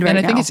what I need right now.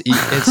 And I think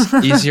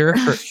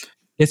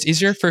it's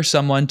easier for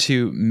someone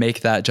to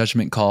make that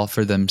judgment call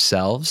for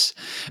themselves.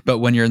 But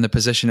when you're in the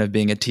position of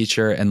being a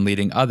teacher and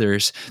leading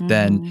others,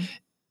 then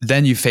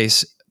you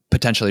face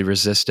potentially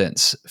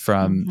resistance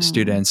from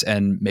students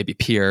and maybe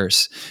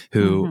peers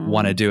who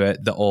want to do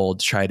it the old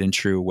tried and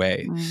true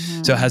way.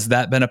 So has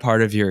that been a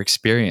part of your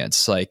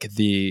experience, like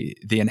the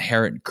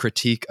inherent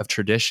critique of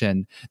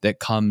tradition that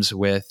comes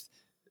with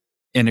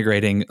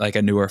integrating like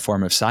a newer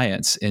form of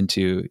science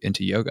into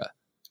yoga?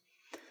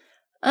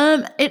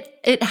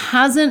 It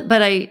hasn't,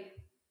 but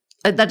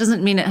that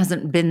doesn't mean it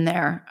hasn't been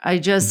there. I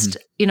just,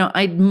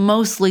 I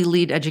mostly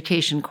lead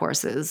education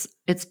courses.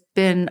 It's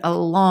been a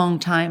long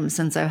time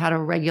since I've had a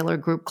regular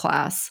group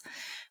class,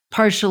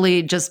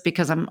 partially just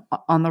because I'm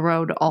on the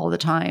road all the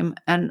time.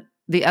 And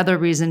the other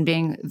reason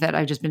being that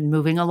I've just been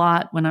moving a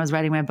lot. When I was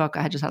writing my book,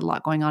 I had just had a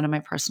lot going on in my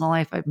personal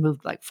life. I've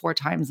moved like 4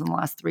 times in the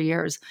last 3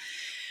 years.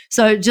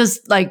 So I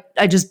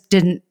just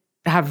didn't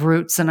have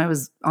roots, and I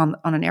was on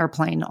an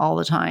airplane all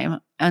the time.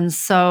 And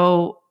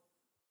so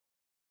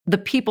the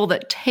people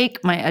that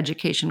take my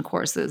education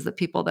courses, the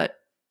people that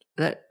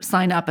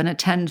sign up and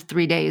attend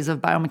 3 days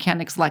of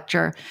biomechanics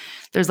lecture,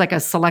 there's like a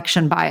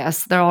selection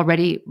bias. They're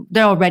already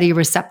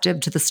receptive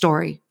to the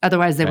story.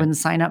 Otherwise they wouldn't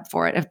sign up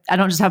for it. I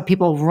don't just have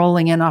people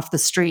rolling in off the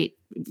street.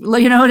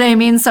 You know what I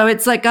mean? So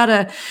it's like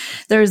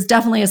there's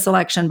definitely a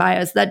selection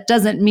bias. That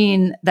doesn't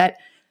mean that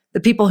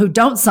the people who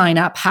don't sign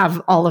up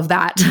have all of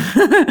that.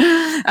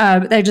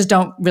 They just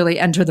don't really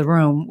enter the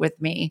room with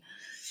me.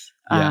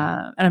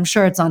 And I'm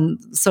sure it's on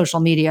social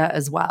media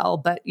as well.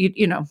 But,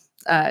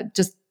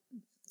 just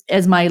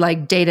as my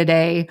like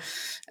day-to-day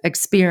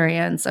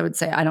experience, I would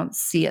say I don't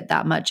see it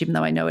that much, even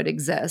though I know it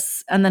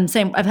exists. And then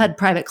I've had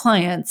private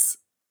clients,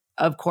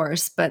 of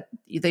course, but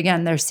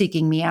again, they're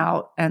seeking me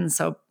out. And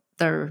so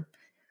they're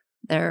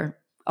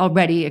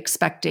already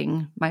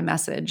expecting my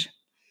message.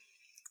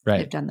 Right.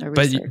 They've done their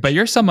research. But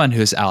you're someone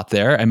who's out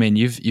there. I mean,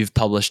 you've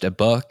published a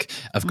book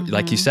of,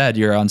 like you said,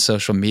 you're on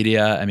social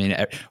media. I mean,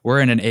 we're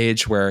in an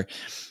age where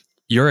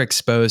you're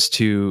exposed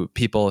to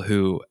people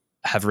who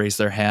have raised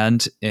their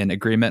hand in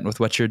agreement with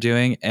what you're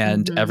doing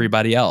and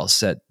everybody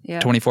else at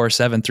 24/7,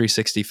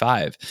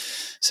 365.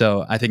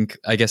 So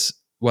I guess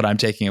what I'm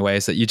taking away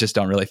is that you just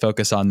don't really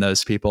focus on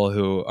those people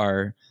who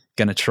are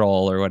going to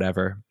troll or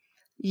whatever.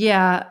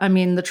 Yeah. I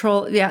mean, the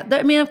troll. Yeah.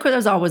 I mean, of course,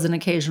 there's always an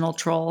occasional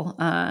troll.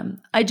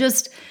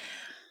 It's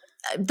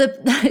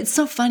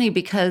so funny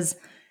because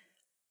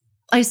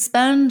I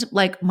spend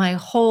like my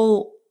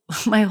whole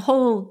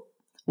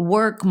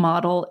work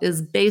model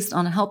is based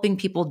on helping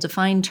people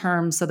define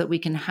terms so that we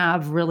can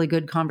have really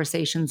good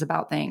conversations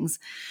about things.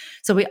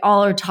 So we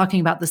all are talking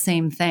about the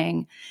same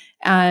thing.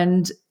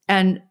 And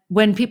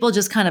when people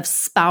just kind of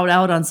spout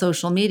out on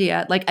social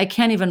media, like I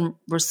can't even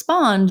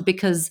respond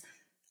because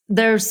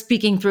they're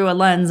speaking through a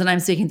lens and I'm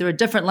speaking through a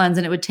different lens.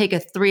 And it would take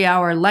a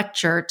 3-hour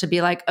lecture to be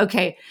like,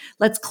 okay,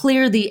 let's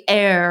clear the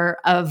air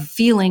of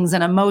feelings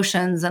and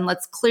emotions. And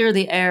let's clear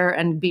the air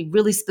and be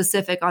really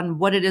specific on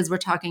what it is we're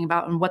talking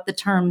about and what the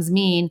terms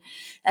mean.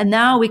 And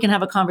now we can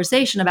have a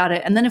conversation about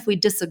it. And then if we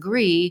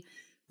disagree,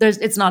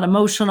 it's not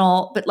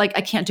emotional, but like,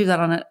 I can't do that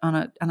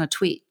on a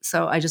tweet.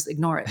 So I just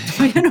ignore it.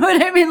 You know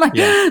what I mean? Like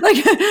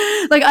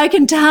I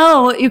can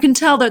tell, you can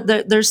tell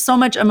that there's so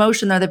much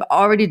emotion there. They've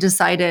already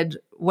decided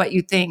what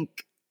you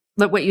think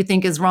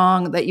is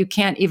wrong, that you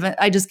can't even,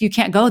 you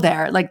can't go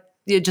there. Like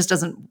it just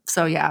doesn't.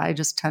 So yeah, I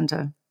just tend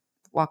to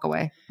walk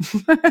away.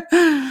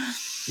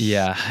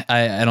 Yeah.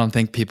 I don't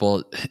think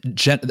people,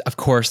 of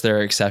course there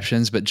are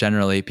exceptions, but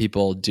generally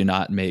people do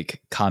not make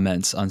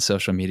comments on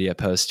social media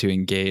posts to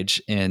engage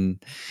in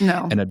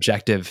an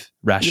objective,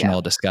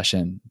 rational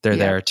discussion. They're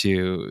there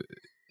to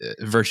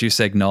virtue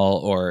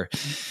signal or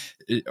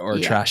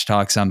trash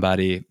talk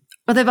somebody.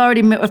 But they've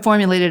already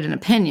formulated an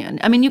opinion.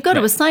 I mean, you go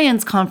to a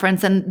science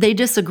conference and they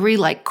disagree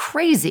like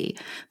crazy,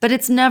 but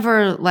it's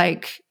never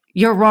like,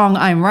 you're wrong,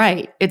 I'm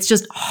right. It's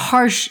just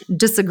harsh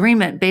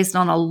disagreement based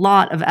on a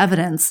lot of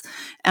evidence.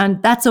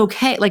 And that's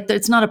okay. Like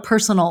it's not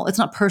personal,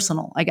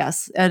 I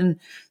guess. And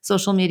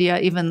social media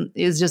even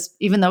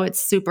though it's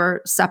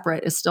super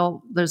separate, is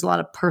still, there's a lot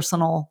of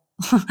personal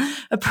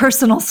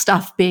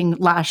stuff being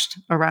lashed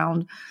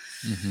around.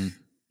 Mm-hmm.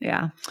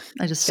 Yeah,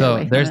 I just stay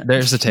away from it.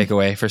 There's a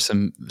takeaway for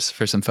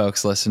some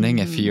folks listening.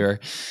 If you're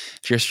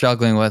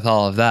struggling with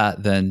all of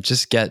that, then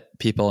just get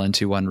people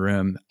into one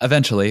room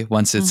eventually,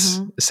 once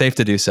it's safe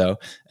to do so,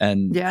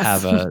 and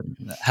have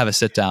a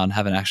sit down,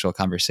 have an actual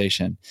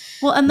conversation.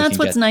 Well, and that's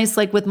what's nice,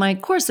 like with my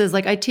courses,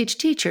 like I teach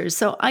teachers.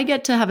 So I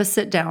get to have a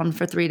sit down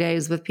for 3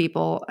 days with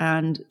people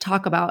and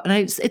talk about, and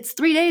it's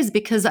 3 days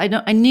because I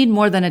need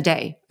more than a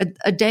day.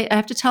 A day, I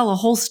have to tell a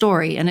whole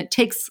story, and it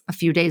takes a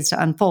few days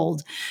to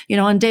unfold.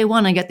 On day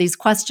one, I get these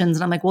questions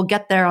and I'm like, we'll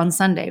get there on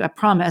Sunday, I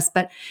promise.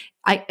 But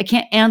I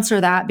can't answer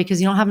that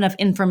because you don't have enough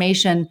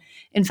information.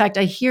 In fact,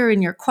 I hear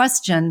in your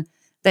question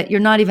that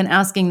you're not even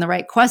asking the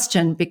right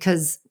question,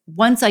 because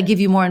once I give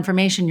you more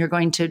information, you're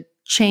going to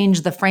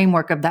change the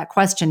framework of that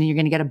question and you're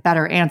going to get a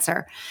better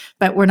answer.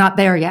 But we're not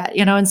there yet,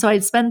 And so I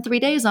spend 3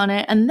 days on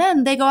it, and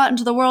then they go out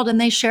into the world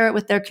and they share it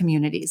with their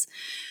communities.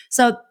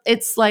 So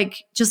it's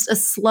like just a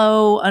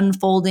slow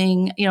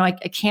unfolding. I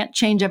can't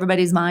change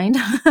everybody's mind,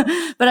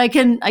 but I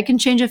can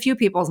change a few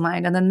people's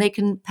mind, and then they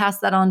can pass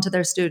that on to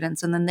their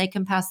students, and then they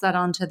can pass that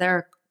on to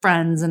their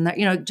friends, and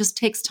it just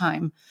takes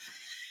time.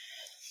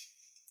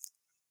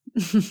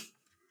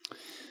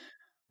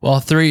 Well,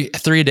 three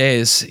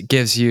days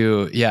gives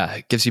you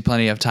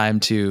plenty of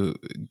time to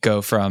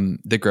go from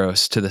the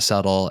gross to the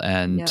subtle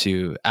and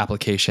to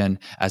application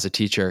as a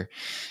teacher.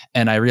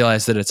 And I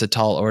realize that it's a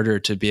tall order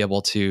to be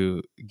able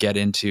to get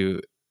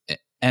into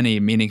any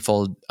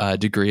meaningful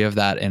degree of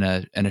that in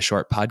a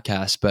short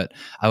podcast. But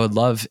I would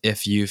love,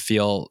 if you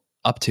feel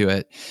up to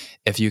it,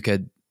 if you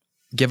could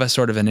give us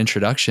sort of an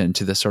introduction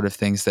to the sort of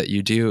things that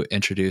you do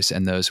introduce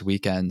in those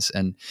weekends.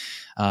 And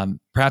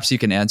perhaps you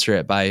can answer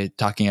it by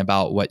talking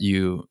about what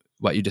you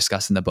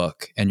discuss in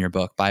your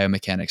book,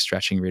 Biomechanics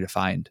Stretching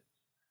Redefined.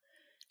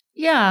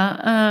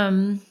 Yeah,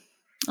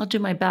 I'll do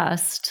my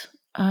best.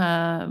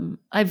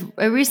 I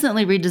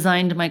recently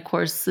redesigned my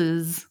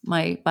courses,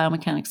 my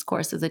biomechanics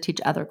courses. I teach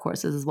other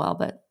courses as well,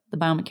 but the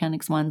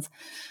biomechanics ones,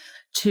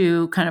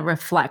 to kind of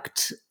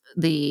reflect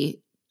the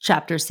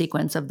chapter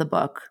sequence of the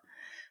book.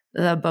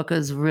 The book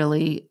is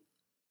really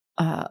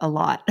a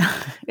lot.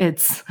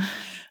 It's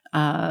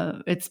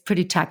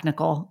pretty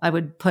technical. I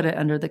would put it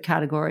under the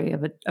category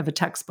of a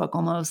textbook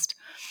almost.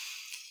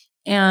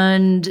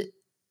 And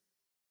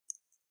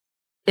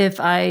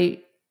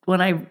when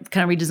I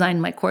kind of redesigned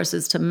my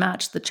courses to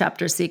match the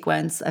chapter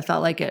sequence, I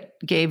felt like it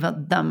gave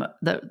them,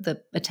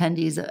 the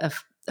attendees,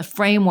 a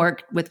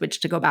framework with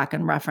which to go back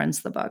and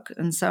reference the book.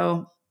 And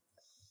so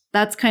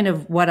that's kind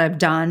of what I've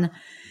done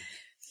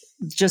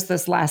just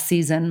this last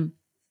season.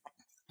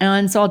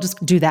 And so I'll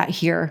just do that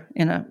here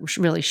in a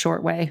really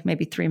short way,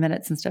 maybe 3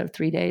 minutes instead of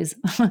 3 days.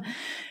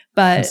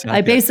 But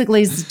I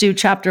basically do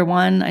chapter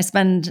 1. I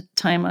spend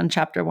time on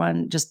chapter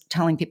 1 just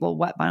telling people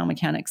what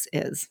biomechanics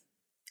is.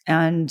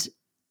 And,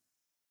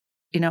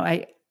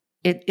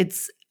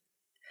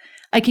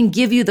 I can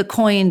give you the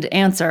coined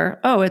answer.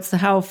 Oh, it's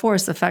how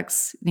force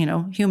affects,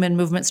 human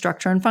movement,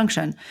 structure, and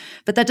function.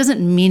 But that doesn't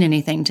mean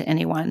anything to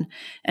anyone.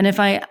 And if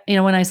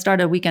when I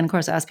start a weekend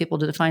course, I ask people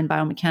to define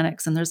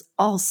biomechanics, and there's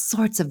all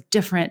sorts of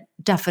different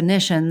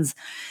definitions,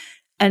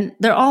 and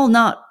they're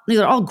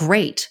all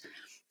great.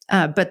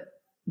 But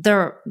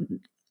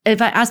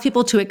if I ask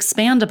people to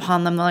expand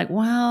upon them, they're like,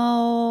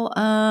 well,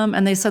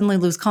 and they suddenly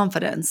lose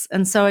confidence.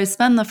 And so I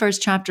spend the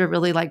first chapter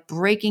really like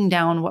breaking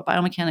down what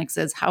biomechanics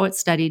is, how it's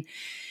studied,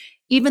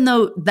 even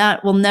though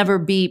that will never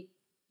be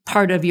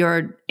part of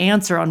your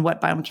answer on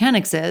what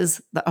biomechanics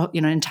is,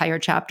 an entire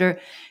chapter.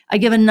 I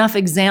give enough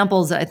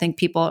examples that I think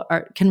people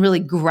can really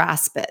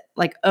grasp it.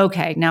 Like,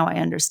 okay, now I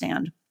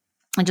understand.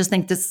 I just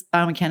think this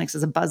biomechanics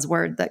is a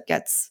buzzword that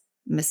gets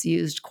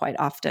misused quite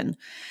often.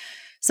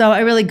 So I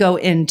really go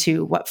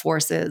into what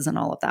force is and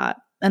all of that.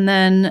 And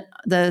then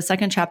the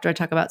second chapter, I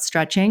talk about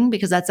stretching,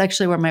 because that's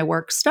actually where my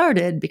work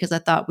started, because I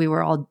thought we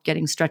were all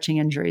getting stretching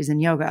injuries in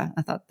yoga.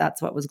 I thought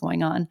that's what was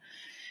going on.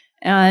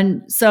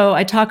 And so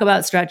I talk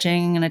about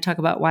stretching, and I talk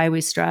about why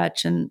we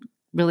stretch, and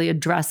really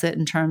address it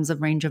in terms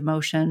of range of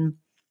motion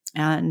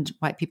and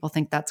why people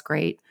think that's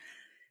great.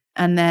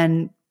 And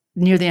then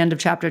near the end of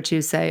chapter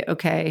 2, say,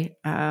 okay,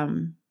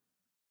 I'm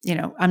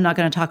not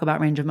going to talk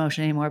about range of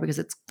motion anymore because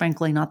it's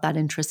frankly not that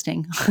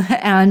interesting.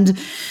 and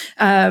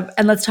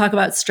let's talk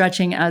about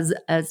stretching as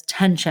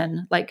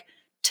tension, like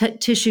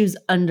tissues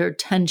under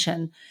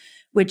tension,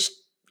 which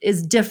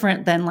is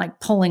different than like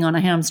pulling on a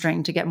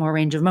hamstring to get more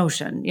range of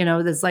motion.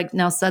 There's like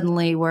now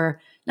suddenly we're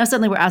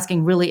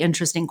asking really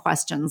interesting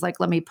questions. Like,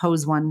 let me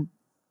pose one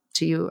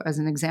to you as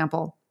an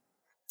example.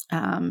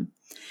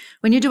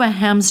 When you do a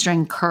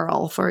hamstring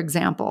curl, for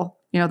example,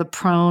 the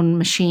prone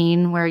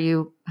machine where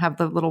you have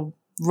the little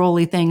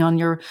rolly thing on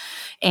your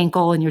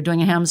ankle and you're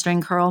doing a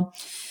hamstring curl,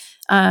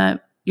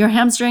 your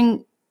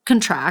hamstring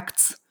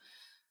contracts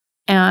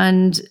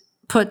and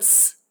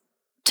puts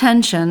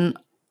tension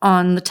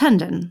on the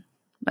tendon.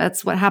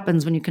 That's what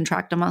happens when you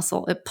contract a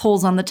muscle. It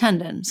pulls on the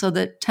tendon, so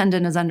the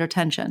tendon is under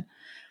tension.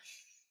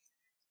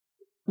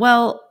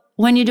 Well,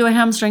 when you do a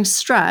hamstring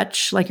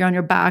stretch, like you're on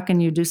your back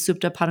and you do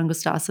Supta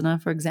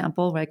Padangusthasana, for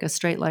example, like a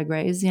straight leg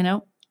raise,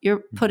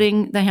 you're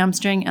putting the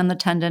hamstring and the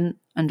tendon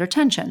under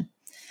tension.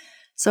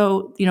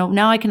 So,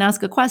 now I can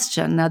ask a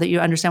question now that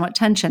you understand what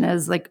tension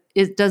is. Like,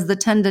 does the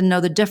tendon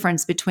know the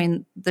difference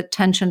between the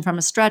tension from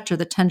a stretch or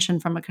the tension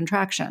from a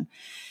contraction?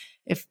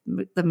 If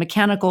the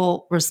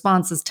mechanical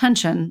response is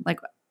tension,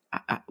 like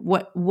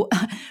what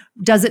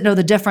does it know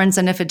the difference?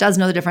 And if it does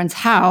know the difference,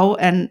 how?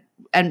 And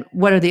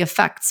what are the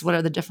effects? What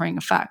are the differing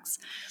effects?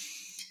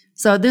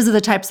 So these are the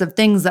types of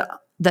things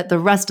that the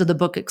rest of the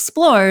book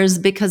explores,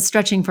 because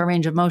stretching for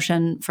range of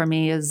motion for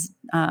me is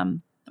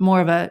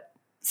more of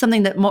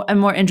something that I'm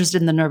more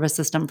interested in the nervous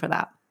system for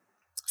that.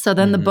 So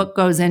then the book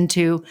goes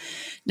into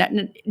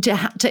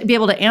to be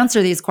able to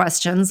answer these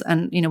questions.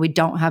 And, we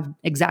don't have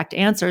exact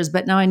answers,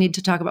 but now I need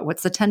to talk about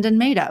what's the tendon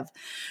made of?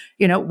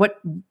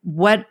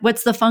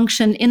 What's the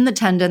function in the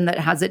tendon that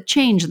has it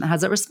change and that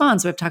has it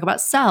respond? So we have to talk about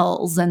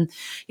cells, and,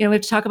 we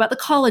have to talk about the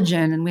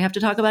collagen, and we have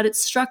to talk about its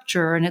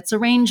structure and its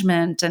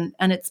arrangement and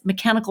its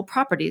mechanical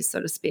properties,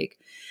 so to speak.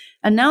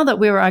 And now that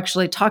we were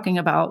actually talking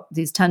about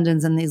these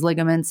tendons and these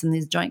ligaments and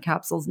these joint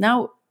capsules,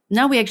 now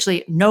we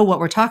actually know what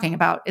we're talking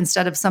about,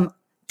 instead of some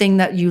thing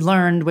that you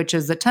learned, which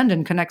is the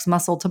tendon connects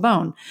muscle to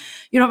bone.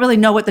 You don't really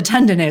know what the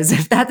tendon is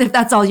if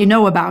that's all you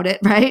know about it,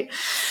 right?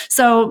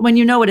 So when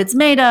you know what it's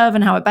made of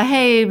and how it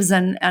behaves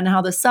and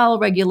how the cell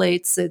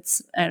regulates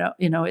its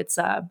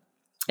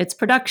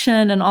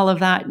production and all of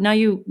that, now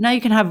you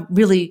can have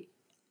really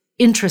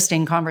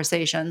interesting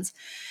conversations.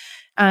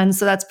 And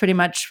so that's pretty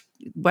much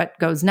what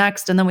goes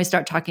next. And then we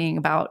start talking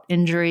about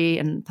injury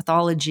and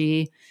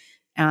pathology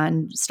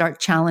and start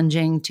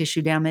challenging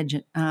tissue damage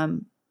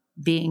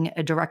being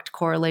a direct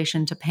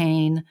correlation to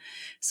pain.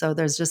 So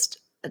there's just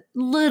a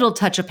little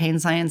touch of pain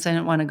science. I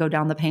didn't want to go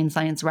down the pain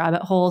science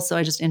rabbit hole, so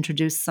I just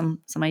introduced some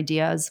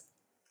ideas.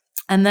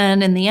 And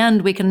then in the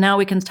end, we can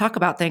talk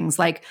about things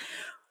like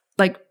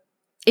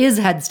is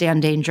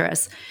headstand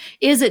dangerous?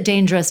 Is it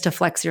dangerous to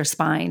flex your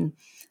spine?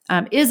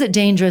 Is it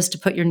dangerous to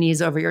put your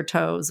knees over your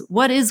toes?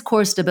 What is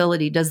core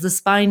stability? Does the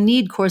spine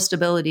need core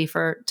stability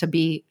to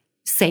be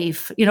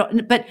safe?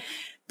 But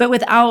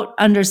without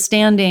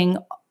understanding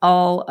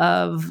all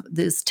of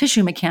this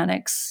tissue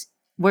mechanics,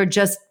 we're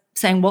just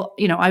saying, well,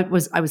 I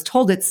was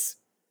told it's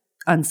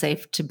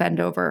unsafe to bend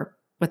over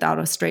without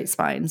a straight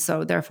spine,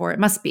 so therefore it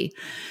must be,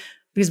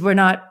 because we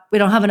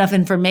don't have enough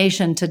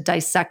information to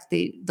dissect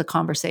the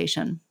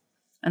conversation.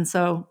 And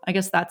so I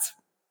guess that's,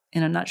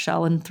 in a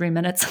nutshell, in 3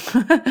 minutes,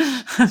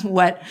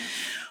 what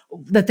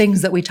the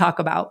things that we talk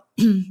about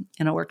in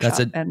a workshop.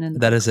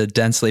 That is a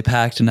densely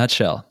packed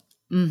nutshell.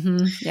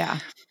 Mm-hmm. Yeah,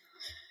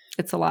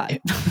 it's a lot.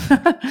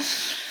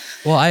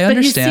 Well, I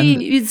understand.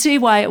 But you see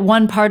why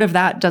one part of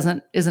that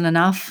isn't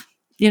enough.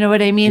 You know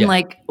what I mean? Yeah.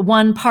 Like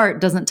one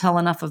part doesn't tell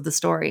enough of the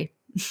story.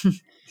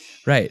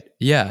 Right.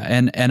 Yeah.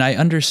 And I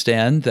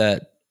understand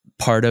that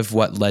part of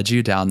what led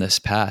you down this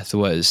path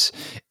was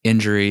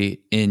injury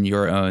in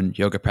your own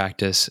yoga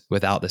practice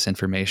without this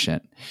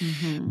information.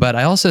 Mm-hmm. But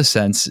I also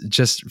sense,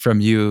 just from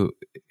you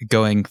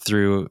going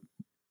through,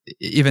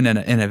 even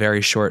in a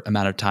very short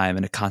amount of time,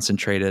 in a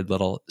concentrated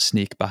little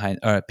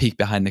peek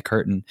behind the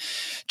curtain,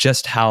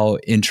 just how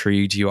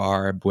intrigued you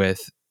are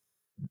with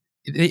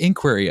the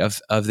inquiry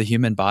of the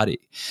human body.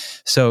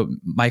 So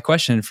my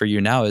question for you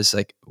now is,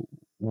 like,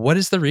 what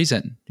is the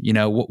reason?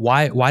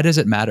 Why does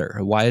it matter?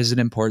 Why is it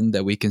important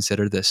that we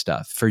consider this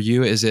stuff? For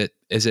you, is it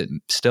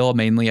still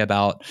mainly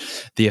about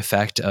the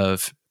effect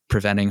of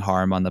preventing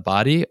harm on the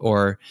body,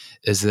 or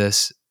is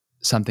this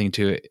something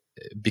to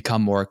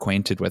become more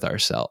acquainted with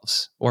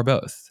ourselves, or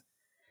both?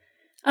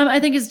 I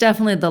think it's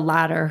definitely the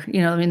latter.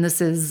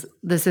 This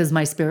is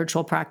my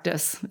spiritual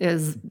practice,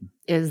 is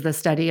the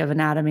study of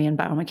anatomy and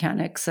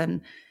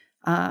biomechanics,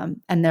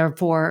 and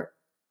therefore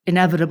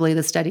inevitably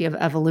the study of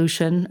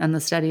evolution and the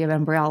study of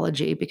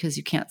embryology, because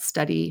you can't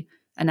study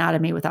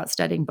anatomy without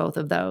studying both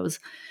of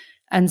those.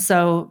 And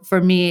so for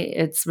me,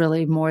 it's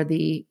really more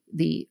the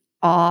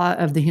awe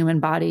of the human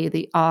body,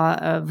 the awe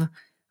of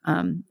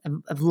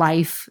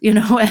life,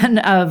 and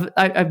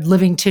of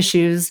living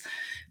tissues,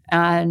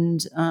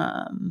 and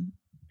I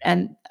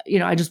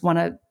just want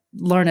to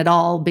learn it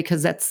all,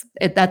 because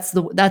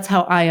that's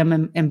how I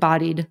am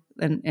embodied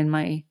in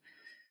my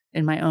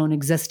own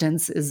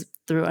existence, is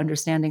through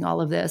understanding all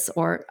of this,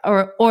 or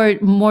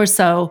more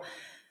so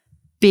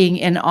being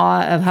in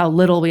awe of how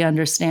little we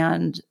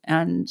understand,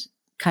 and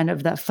kind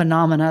of the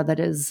phenomena that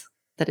is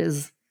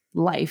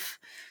life.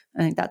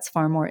 I think that's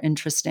far more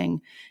interesting.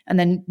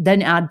 And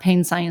then add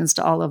pain science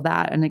to all of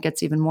that, and it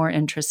gets even more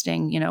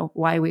interesting,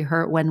 why we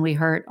hurt, when we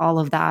hurt, all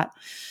of that.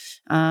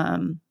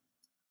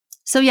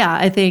 So yeah,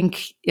 I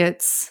think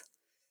it's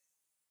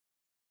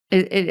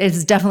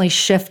definitely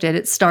shifted.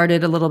 It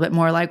started a little bit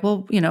more like,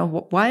 well,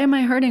 why am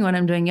I hurting when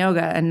I'm doing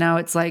yoga? And now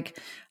it's like,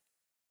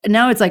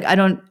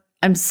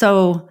 I'm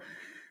so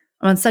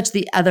I'm on such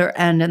the other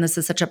end, and this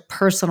is such a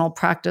personal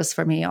practice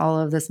for me, all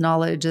of this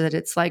knowledge, that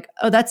it's like,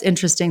 oh, that's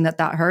interesting that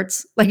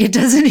hurts. Like it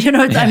doesn't,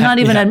 I'm not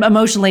even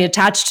emotionally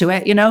attached to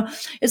it,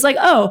 It's like,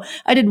 oh,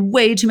 I did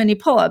way too many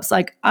pull-ups.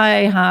 Like I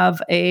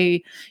have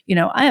a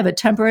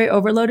temporary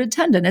overloaded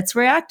tendon. It's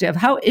reactive.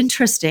 How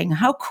interesting.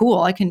 How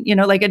cool. I can,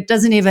 like it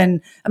doesn't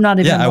even, I'm not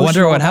even I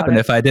wonder what happened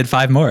if I did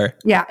 5 more.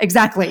 Yeah,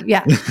 exactly.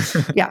 Yeah.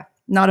 Yeah.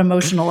 Not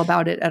emotional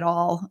about it at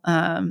all.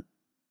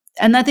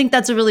 And I think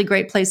that's a really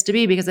great place to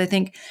be, because I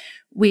think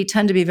we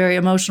tend to be very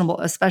emotional,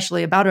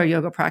 especially about our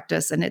yoga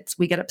practice. And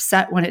we get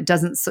upset when it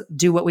doesn't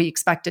do what we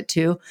expect it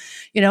to,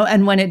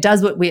 and when it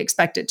does what we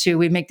expect it to,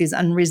 we make these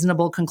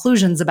unreasonable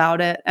conclusions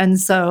about it. And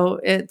so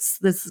it's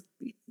this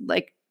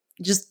like,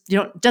 just,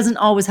 it doesn't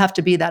always have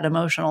to be that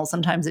emotional.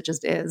 Sometimes it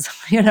just is,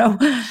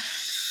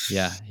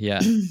 Yeah.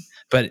 Yeah.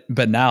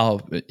 But now,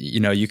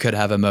 you could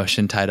have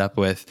emotion tied up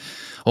with,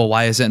 well,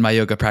 why isn't my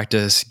yoga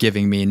practice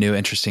giving me new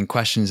interesting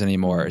questions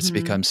anymore? It's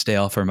become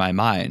stale for my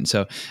mind.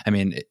 So, I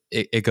mean,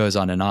 it goes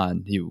on and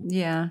on.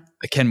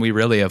 Can we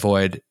really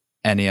avoid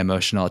any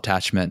emotional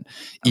attachment,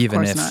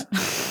 even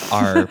if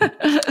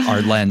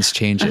our lens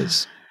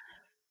changes?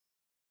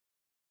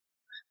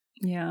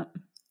 Yeah.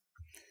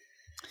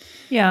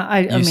 Yeah.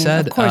 I mean,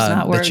 of course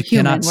not. We're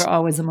human. We're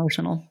always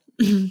emotional.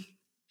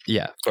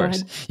 Yeah, of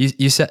course.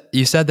 You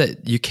said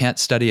that you can't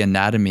study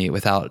anatomy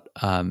without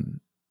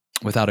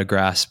a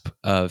grasp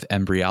of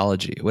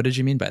embryology. What did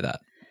you mean by that?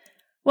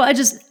 Well, I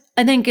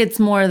think it's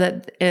more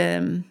that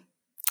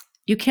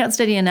you can't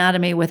study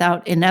anatomy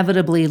without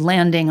inevitably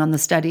landing on the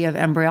study of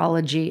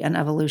embryology and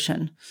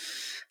evolution.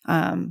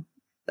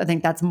 I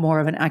think that's more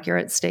of an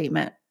accurate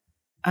statement.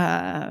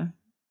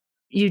 Anatomy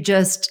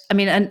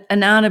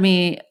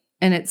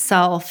in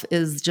itself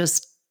is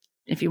just,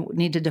 if you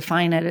need to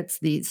define it, it's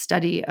the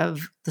study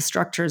of the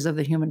structures of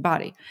the human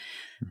body.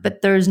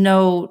 But there's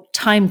no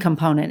time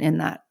component in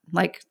that.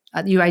 Like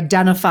you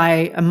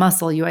identify a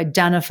muscle, you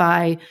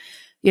identify,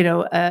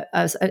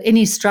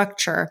 any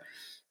structure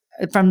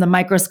from the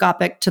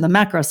microscopic to the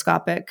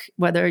macroscopic,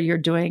 whether you're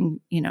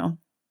doing,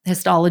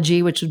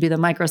 histology, which would be the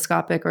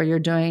microscopic, or you're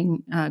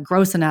doing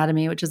gross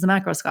anatomy, which is the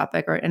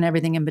macroscopic, and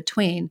everything in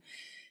between.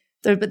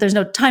 But there's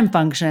no time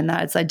function in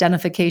that. It's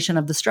identification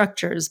of the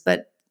structures.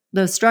 But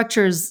those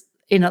structures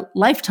in a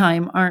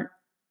lifetime aren't,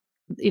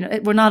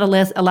 we're not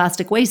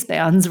elastic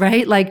waistbands,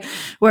 right? Like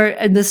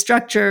where the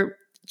structure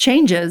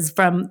changes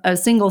from a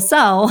single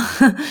cell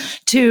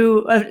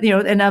to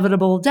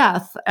inevitable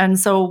death. And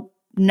so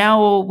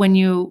now when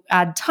you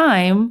add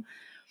time,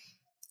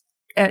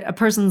 a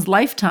person's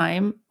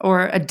lifetime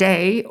or a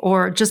day,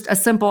 or just a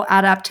simple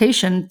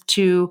adaptation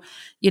to,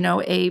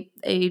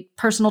 a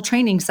personal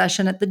training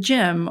session at the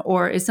gym,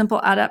 or a simple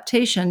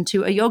adaptation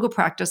to a yoga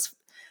practice,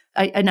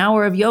 an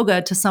hour of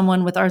yoga to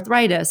someone with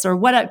arthritis, or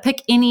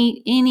pick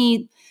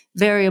any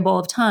variable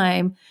of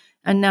time.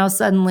 And now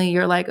suddenly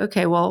you're like,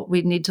 okay, well,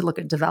 we need to look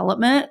at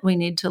development. We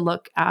need to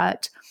look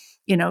at,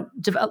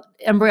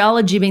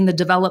 embryology being the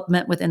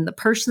development within the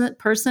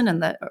person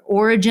and the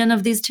origin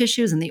of these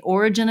tissues and the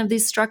origin of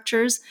these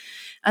structures.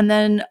 And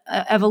then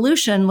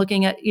evolution,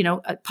 looking at,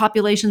 at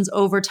populations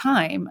over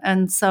time.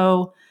 And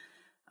so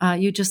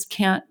you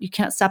can't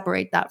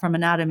separate that from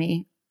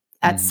anatomy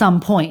at some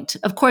point.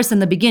 Of course, in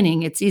the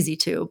beginning, it's easy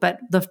to, but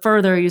the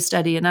further you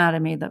study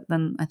anatomy,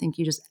 then I think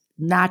you just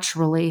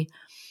naturally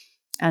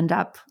end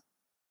up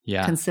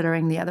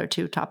considering the other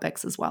two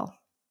topics as well.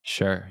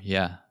 Sure.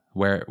 Yeah.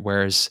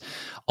 Where's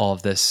all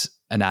of this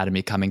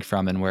anatomy coming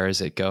from, and where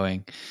is it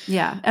going?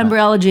 Yeah.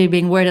 Embryology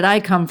being, where did I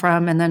come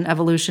from? And then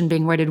evolution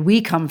being, where did we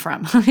come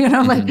from?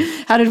 Like,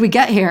 how did we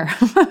get here?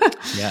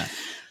 Yeah.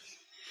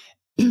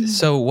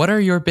 So what are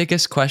your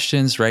biggest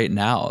questions right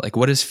now? Like,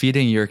 what is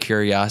feeding your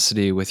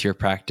curiosity with your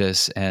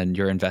practice and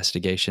your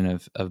investigation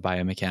of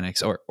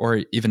biomechanics,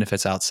 or even if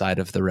it's outside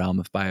of the realm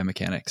of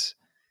biomechanics?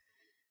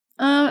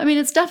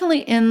 It's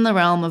definitely in the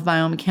realm of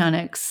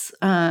biomechanics.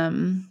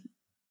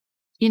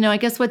 I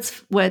guess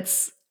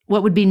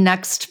what would be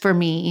next for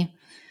me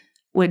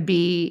would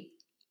be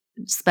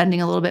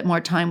spending a little bit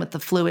more time with the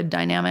fluid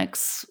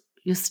dynamics,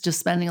 just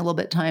spending a little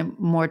bit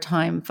more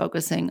time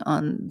focusing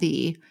on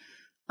the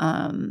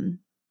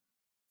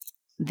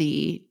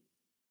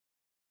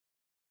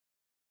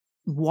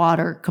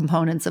water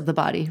components of the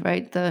body,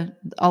 right?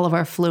 All of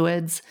our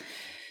fluids,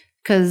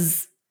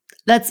 because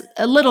that's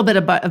a little bit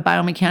of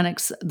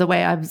biomechanics, the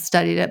way I've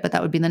studied it, but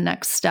that would be the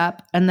next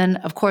step. And then,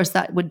 of course,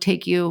 that would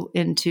take you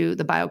into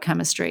the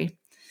biochemistry.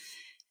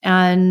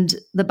 And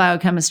the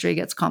biochemistry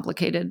gets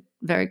complicated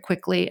very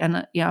quickly.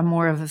 And I'm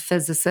more of a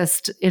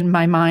physicist in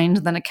my mind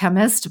than a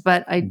chemist,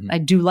 but I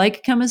do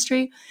like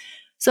chemistry.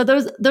 So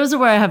those are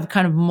where I have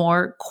kind of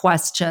more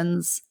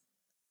questions,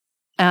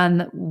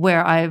 and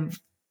where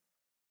I've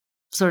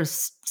sort of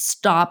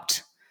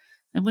stopped.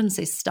 I wouldn't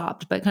say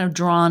stopped, but kind of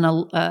drawn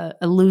a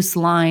loose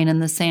line in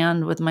the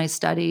sand with my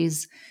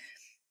studies,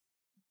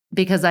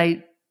 because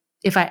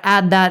if I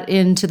add that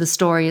into the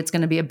story, it's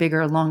going to be a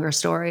bigger, longer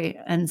story.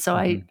 And so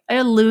I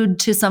allude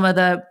to some of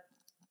the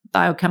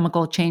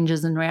biochemical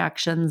changes and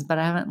reactions, but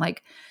I haven't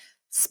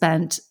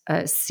spent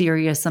a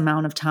serious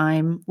amount of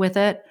time with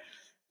it.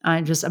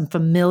 I'm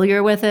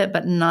familiar with it,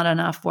 but not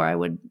enough where I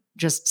would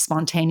just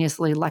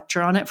spontaneously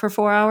lecture on it for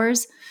 4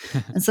 hours.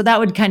 And so that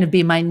would kind of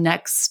be my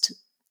next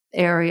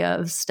area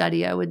of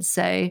study, I would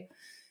say.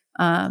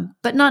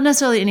 But not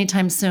necessarily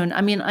anytime soon.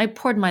 I mean, I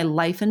poured my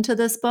life into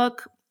this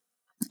book,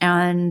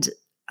 and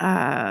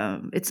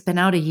it's been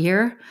out a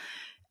year,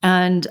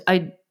 and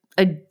I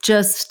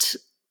just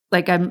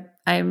like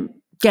I'm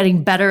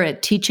getting better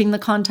at teaching the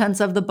contents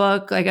of the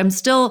book. Like, I'm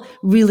still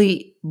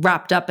really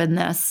wrapped up in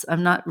this.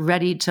 I'm not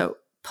ready to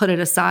put it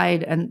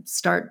aside and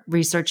start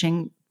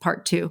researching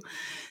part 2.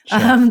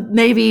 Sure.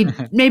 Maybe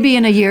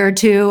in a year or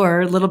two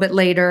or a little bit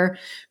later,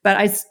 but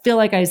I feel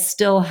like I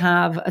still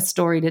have a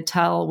story to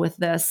tell with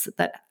this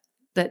that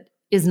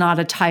is not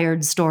a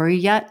tired story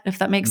yet, if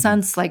that makes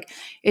sense. Like,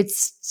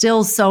 it's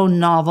still so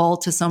novel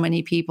to so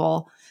many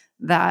people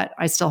that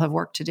I still have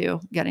work to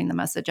do getting the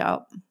message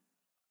out.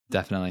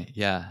 Definitely.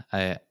 Yeah,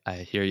 I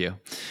hear you.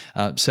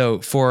 So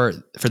for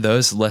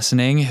those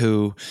listening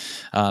who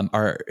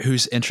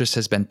whose interest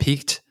has been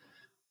piqued,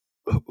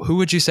 who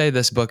would you say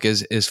this book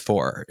is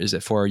for? Is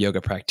it for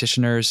yoga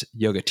practitioners,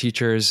 yoga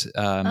teachers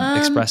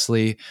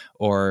expressly,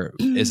 or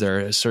is there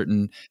a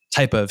certain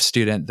type of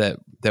student that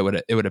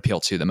it would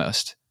appeal to the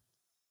most?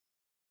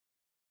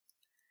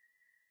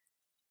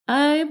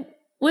 I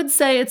would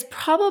say it's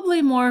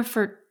probably more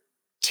for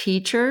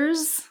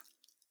teachers.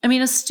 I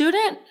mean, a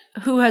student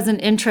who has an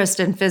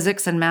interest in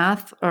physics and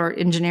math or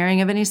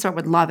engineering of any sort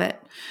would love it.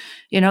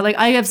 Like,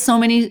 I have so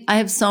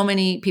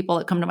many people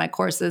that come to my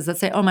courses that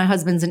say, "Oh, my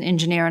husband's an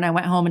engineer, and I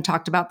went home and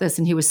talked about this,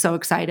 and he was so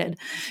excited."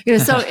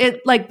 So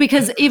it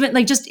because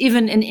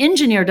even an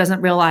engineer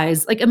doesn't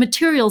realize, like, a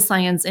material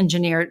science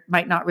engineer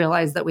might not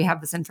realize that we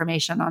have this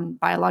information on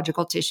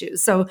biological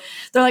tissues. So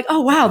they're like,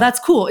 "Oh, wow, that's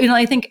cool."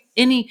 I think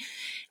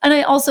and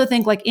I also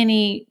think, like,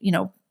 any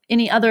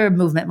other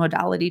movement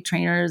modality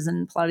trainers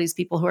and Pilates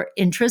people who are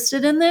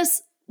interested in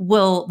this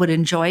would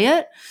enjoy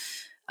it.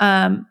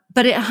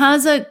 But it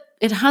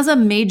has a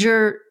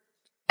major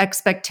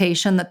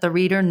expectation that the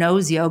reader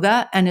knows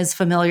yoga and is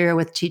familiar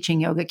with teaching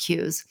yoga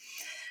cues.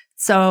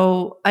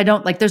 So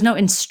there's no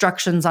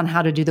instructions on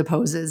how to do the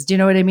poses. Do you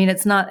know what I mean?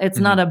 It's not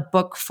a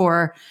book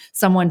for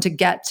someone to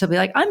get to be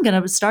like, I'm going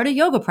to start a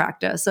yoga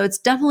practice. So it's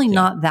definitely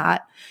not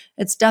that.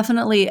 It's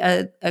definitely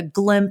a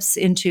glimpse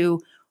into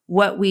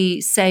what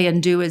we say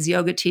and do as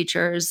yoga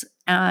teachers,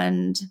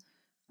 and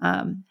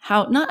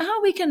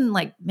how we can,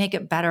 like, make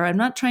it better. I'm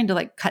not trying to,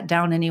 like, cut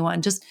down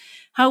anyone, just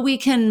how we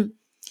can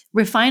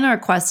refine our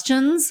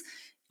questions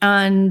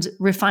and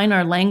refine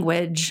our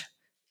language,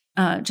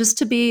 just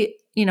to be,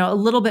 a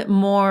little bit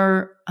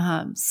more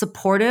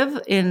supportive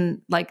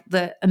in, like,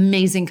 the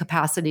amazing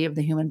capacity of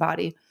the human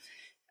body,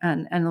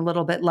 and a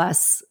little bit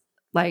less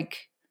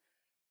like,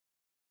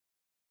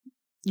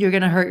 you're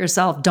going to hurt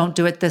yourself, don't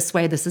do it this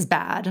way, this is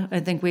bad. I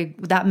think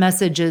that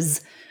message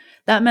is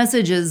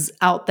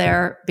out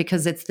there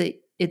because it's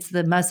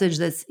the message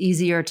that's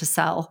easier to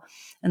sell.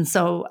 And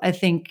so I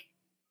think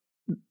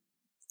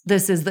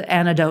this is the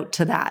antidote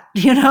to that.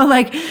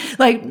 Like,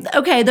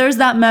 okay, there's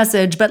that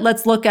message, but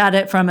let's look at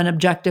it from an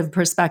objective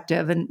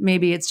perspective, and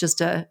maybe it's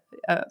just a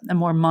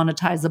more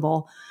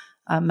monetizable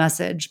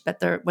message, but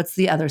what's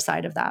the other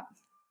side of that?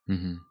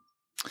 Mm-hmm.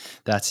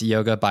 That's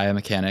Yoga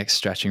Biomechanics,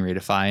 Stretching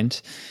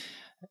Redefined.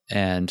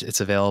 And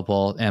it's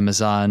available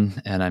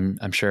Amazon, and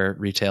I'm sure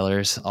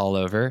retailers all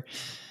over.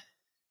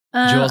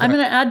 I'm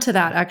going to add to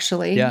that,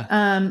 actually. Yeah.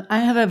 I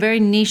have a very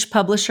niche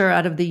publisher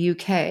out of the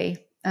UK.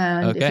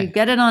 And if you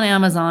get it on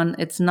Amazon,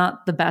 it's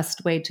not the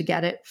best way to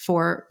get it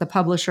for the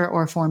publisher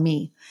or for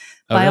me.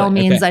 By all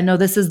means, okay. I know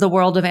this is the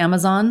world of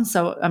Amazon,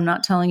 so I'm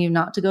not telling you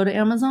not to go to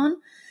Amazon.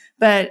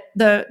 But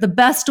the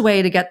best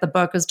way to get the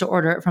book is to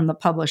order it from the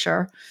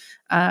publisher.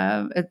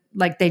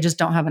 They just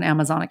don't have an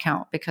Amazon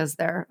account because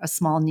they're a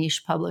small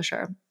niche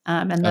publisher.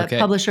 And the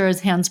publisher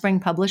is Handspring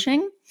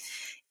Publishing.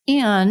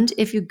 And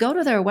if you go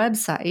to their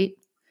website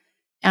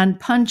and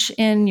punch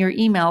in your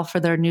email for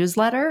their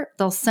newsletter,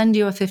 they'll send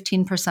you a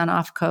 15%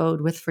 off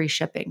code with free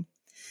shipping.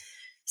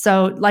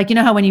 So, like,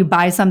 how when you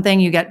buy something,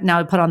 you get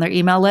now put on their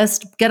email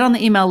list, get on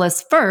the email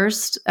list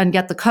first and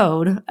get the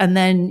code, and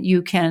then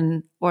you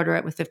can order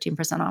it with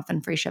 15% off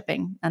and free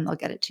shipping, and they'll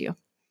get it to you.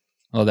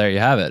 Well, there you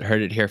have it.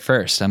 Heard it here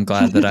first. I'm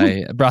glad that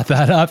I brought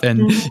that up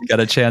and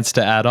got a chance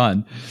to add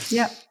on.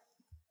 Yeah.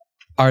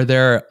 Are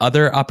there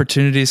other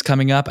opportunities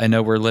coming up? I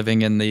know we're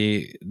living in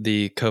the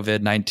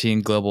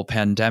COVID-19 global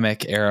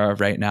pandemic era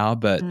right now,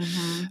 but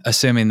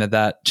assuming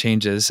that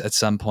changes at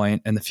some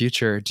point in the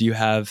future, do you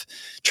have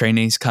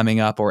trainings coming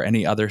up or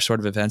any other sort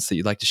of events that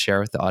you'd like to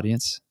share with the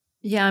audience?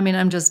 Yeah, I mean,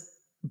 I'm just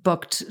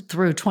booked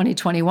through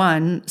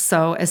 2021.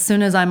 So as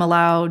soon as I'm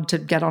allowed to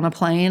get on a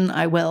plane,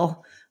 I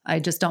will. I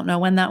just don't know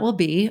when that will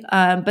be.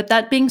 But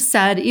that being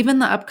said, even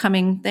the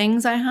upcoming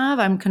things I have,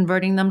 I'm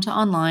converting them to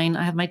online.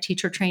 I have my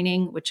teacher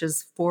training, which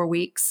is 4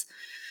 weeks.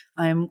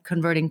 I'm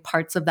converting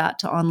parts of that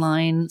to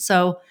online.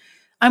 So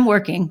I'm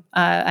working.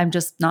 I'm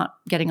just not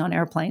getting on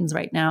airplanes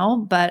right now,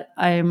 but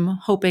I'm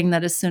hoping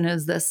that as soon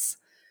as this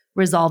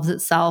resolves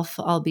itself,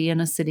 I'll be in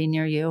a city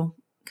near you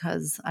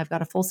because I've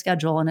got a full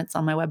schedule and it's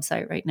on my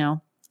website right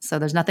now. So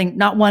there's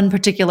not one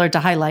particular to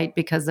highlight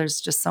because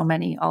there's just so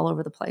many all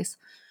over the place.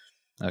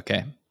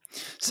 Okay.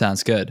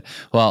 Sounds good.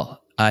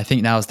 Well, I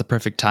think now is the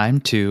perfect time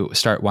to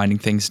start winding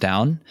things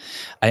down.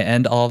 I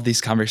end all of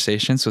these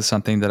conversations with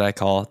something that I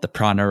call the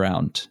Prana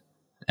round.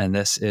 And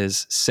this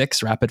is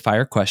 6 rapid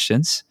fire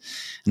questions.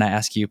 And I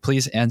ask you,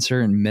 please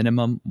answer in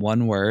minimum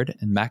 1 word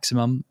and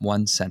maximum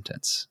 1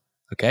 sentence.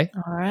 Okay?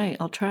 All right,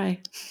 I'll try.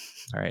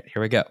 All right,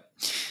 here we go.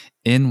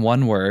 In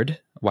 1 word,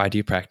 why do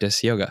you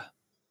practice yoga?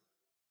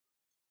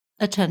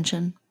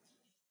 Attention.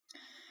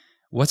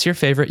 What's your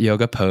favorite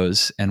yoga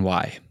pose and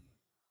why?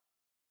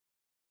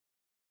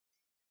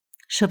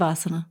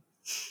 Shavasana.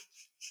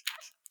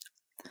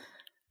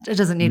 It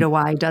doesn't need a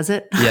why, does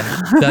it?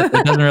 Yeah,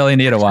 it doesn't really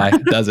need a why,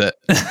 does it?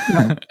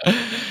 No.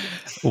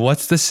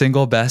 What's the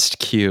single best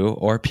cue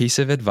or piece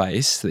of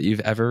advice that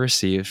you've ever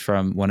received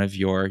from one of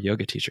your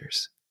yoga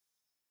teachers?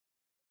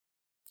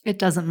 It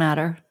doesn't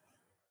matter.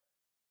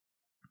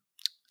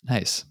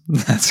 Nice.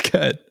 That's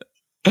good.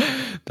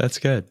 That's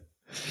good.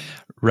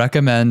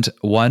 Recommend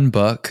 1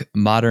 book,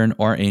 modern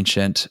or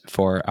ancient,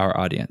 for our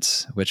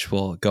audience, which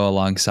will go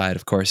alongside,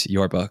 of course,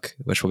 your book,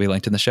 which will be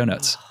linked in the show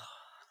notes.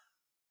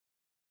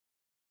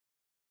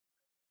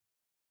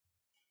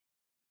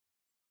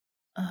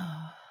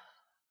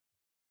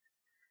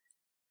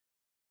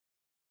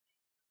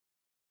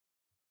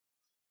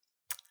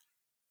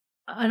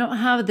 I don't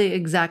have the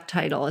exact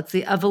title. It's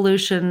The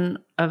Evolution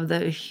of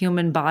the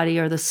Human Body,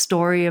 or The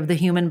Story of the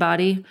Human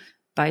Body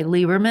by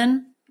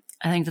Lieberman.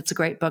 I think that's a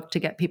great book to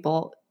get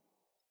people.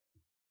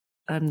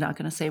 I'm not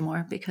going to say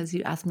more because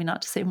you asked me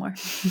not to say more.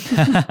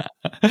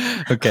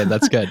 Okay,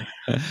 that's good.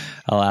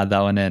 I'll add that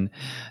one in.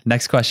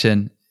 Next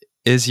question.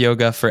 Is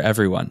yoga for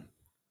everyone?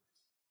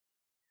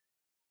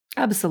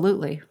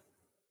 Absolutely.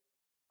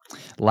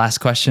 Last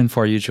question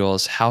for you,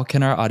 Jules. How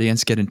can our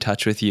audience get in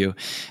touch with you,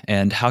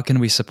 and how can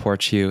we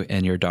support you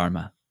in your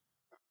Dharma?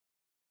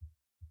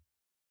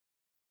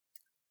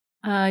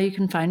 You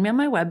can find me on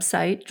my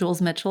website,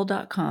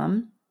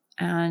 julesmitchell.com,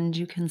 and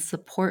you can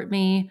support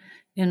me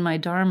in my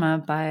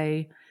Dharma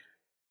by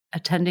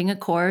attending a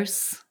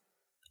course,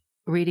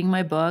 reading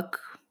my book,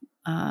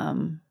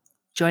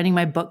 joining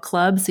my book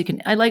club. So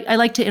I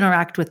like to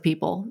interact with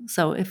people.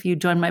 So if you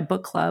join my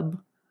book club,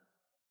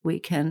 you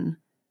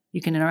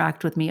can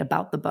interact with me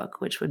about the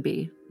book, which would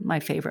be my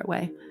favorite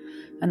way.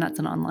 And that's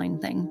an online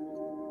thing.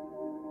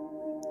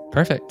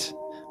 Perfect.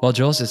 Well,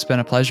 Jules, it's been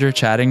a pleasure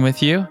chatting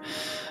with you.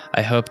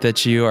 I hope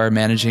that you are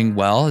managing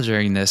well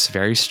during this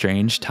very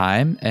strange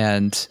time.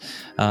 And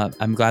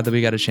I'm glad that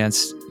we got a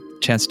chance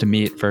to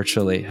meet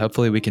virtually.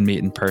 Hopefully we can meet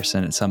in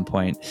person at some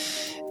point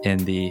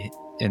in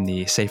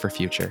the safer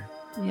future.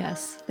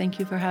 Yes. Thank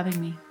you for having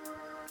me.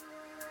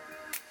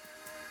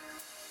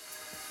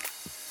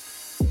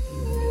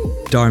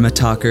 Dharma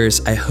Talkers,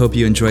 I hope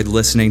you enjoyed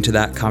listening to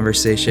that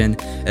conversation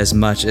as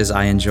much as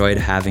I enjoyed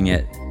having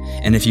it.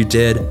 And if you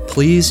did,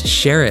 please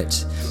share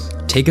it.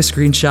 Take a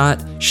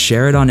screenshot,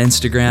 share it on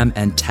Instagram,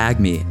 and tag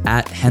me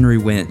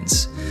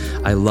 @HenryWins.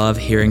 I love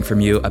hearing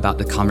from you about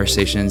the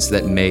conversations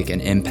that make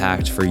an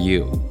impact for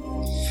you.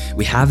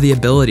 We have the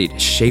ability to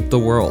shape the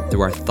world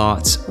through our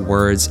thoughts,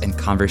 words, and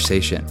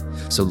conversation.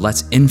 So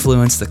let's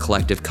influence the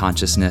collective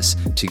consciousness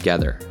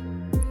together.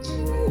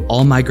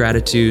 All my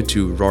gratitude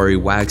to Rory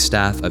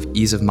Wagstaff of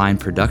Ease of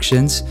Mind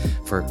Productions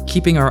for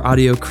keeping our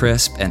audio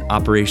crisp and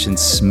operations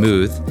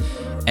smooth,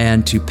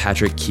 and to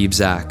Patrick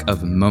Kiebzak of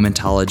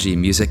Momentology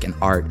Music and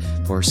Art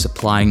for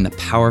supplying the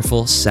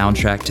powerful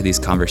soundtrack to these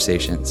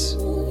conversations.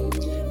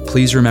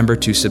 Please remember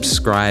to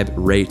subscribe,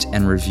 rate,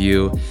 and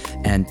review,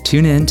 and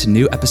tune in to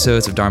new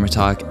episodes of Dharma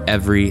Talk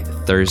every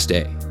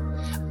Thursday.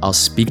 I'll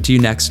speak to you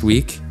next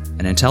week,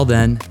 and until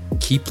then,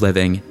 keep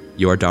living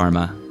your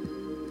Dharma.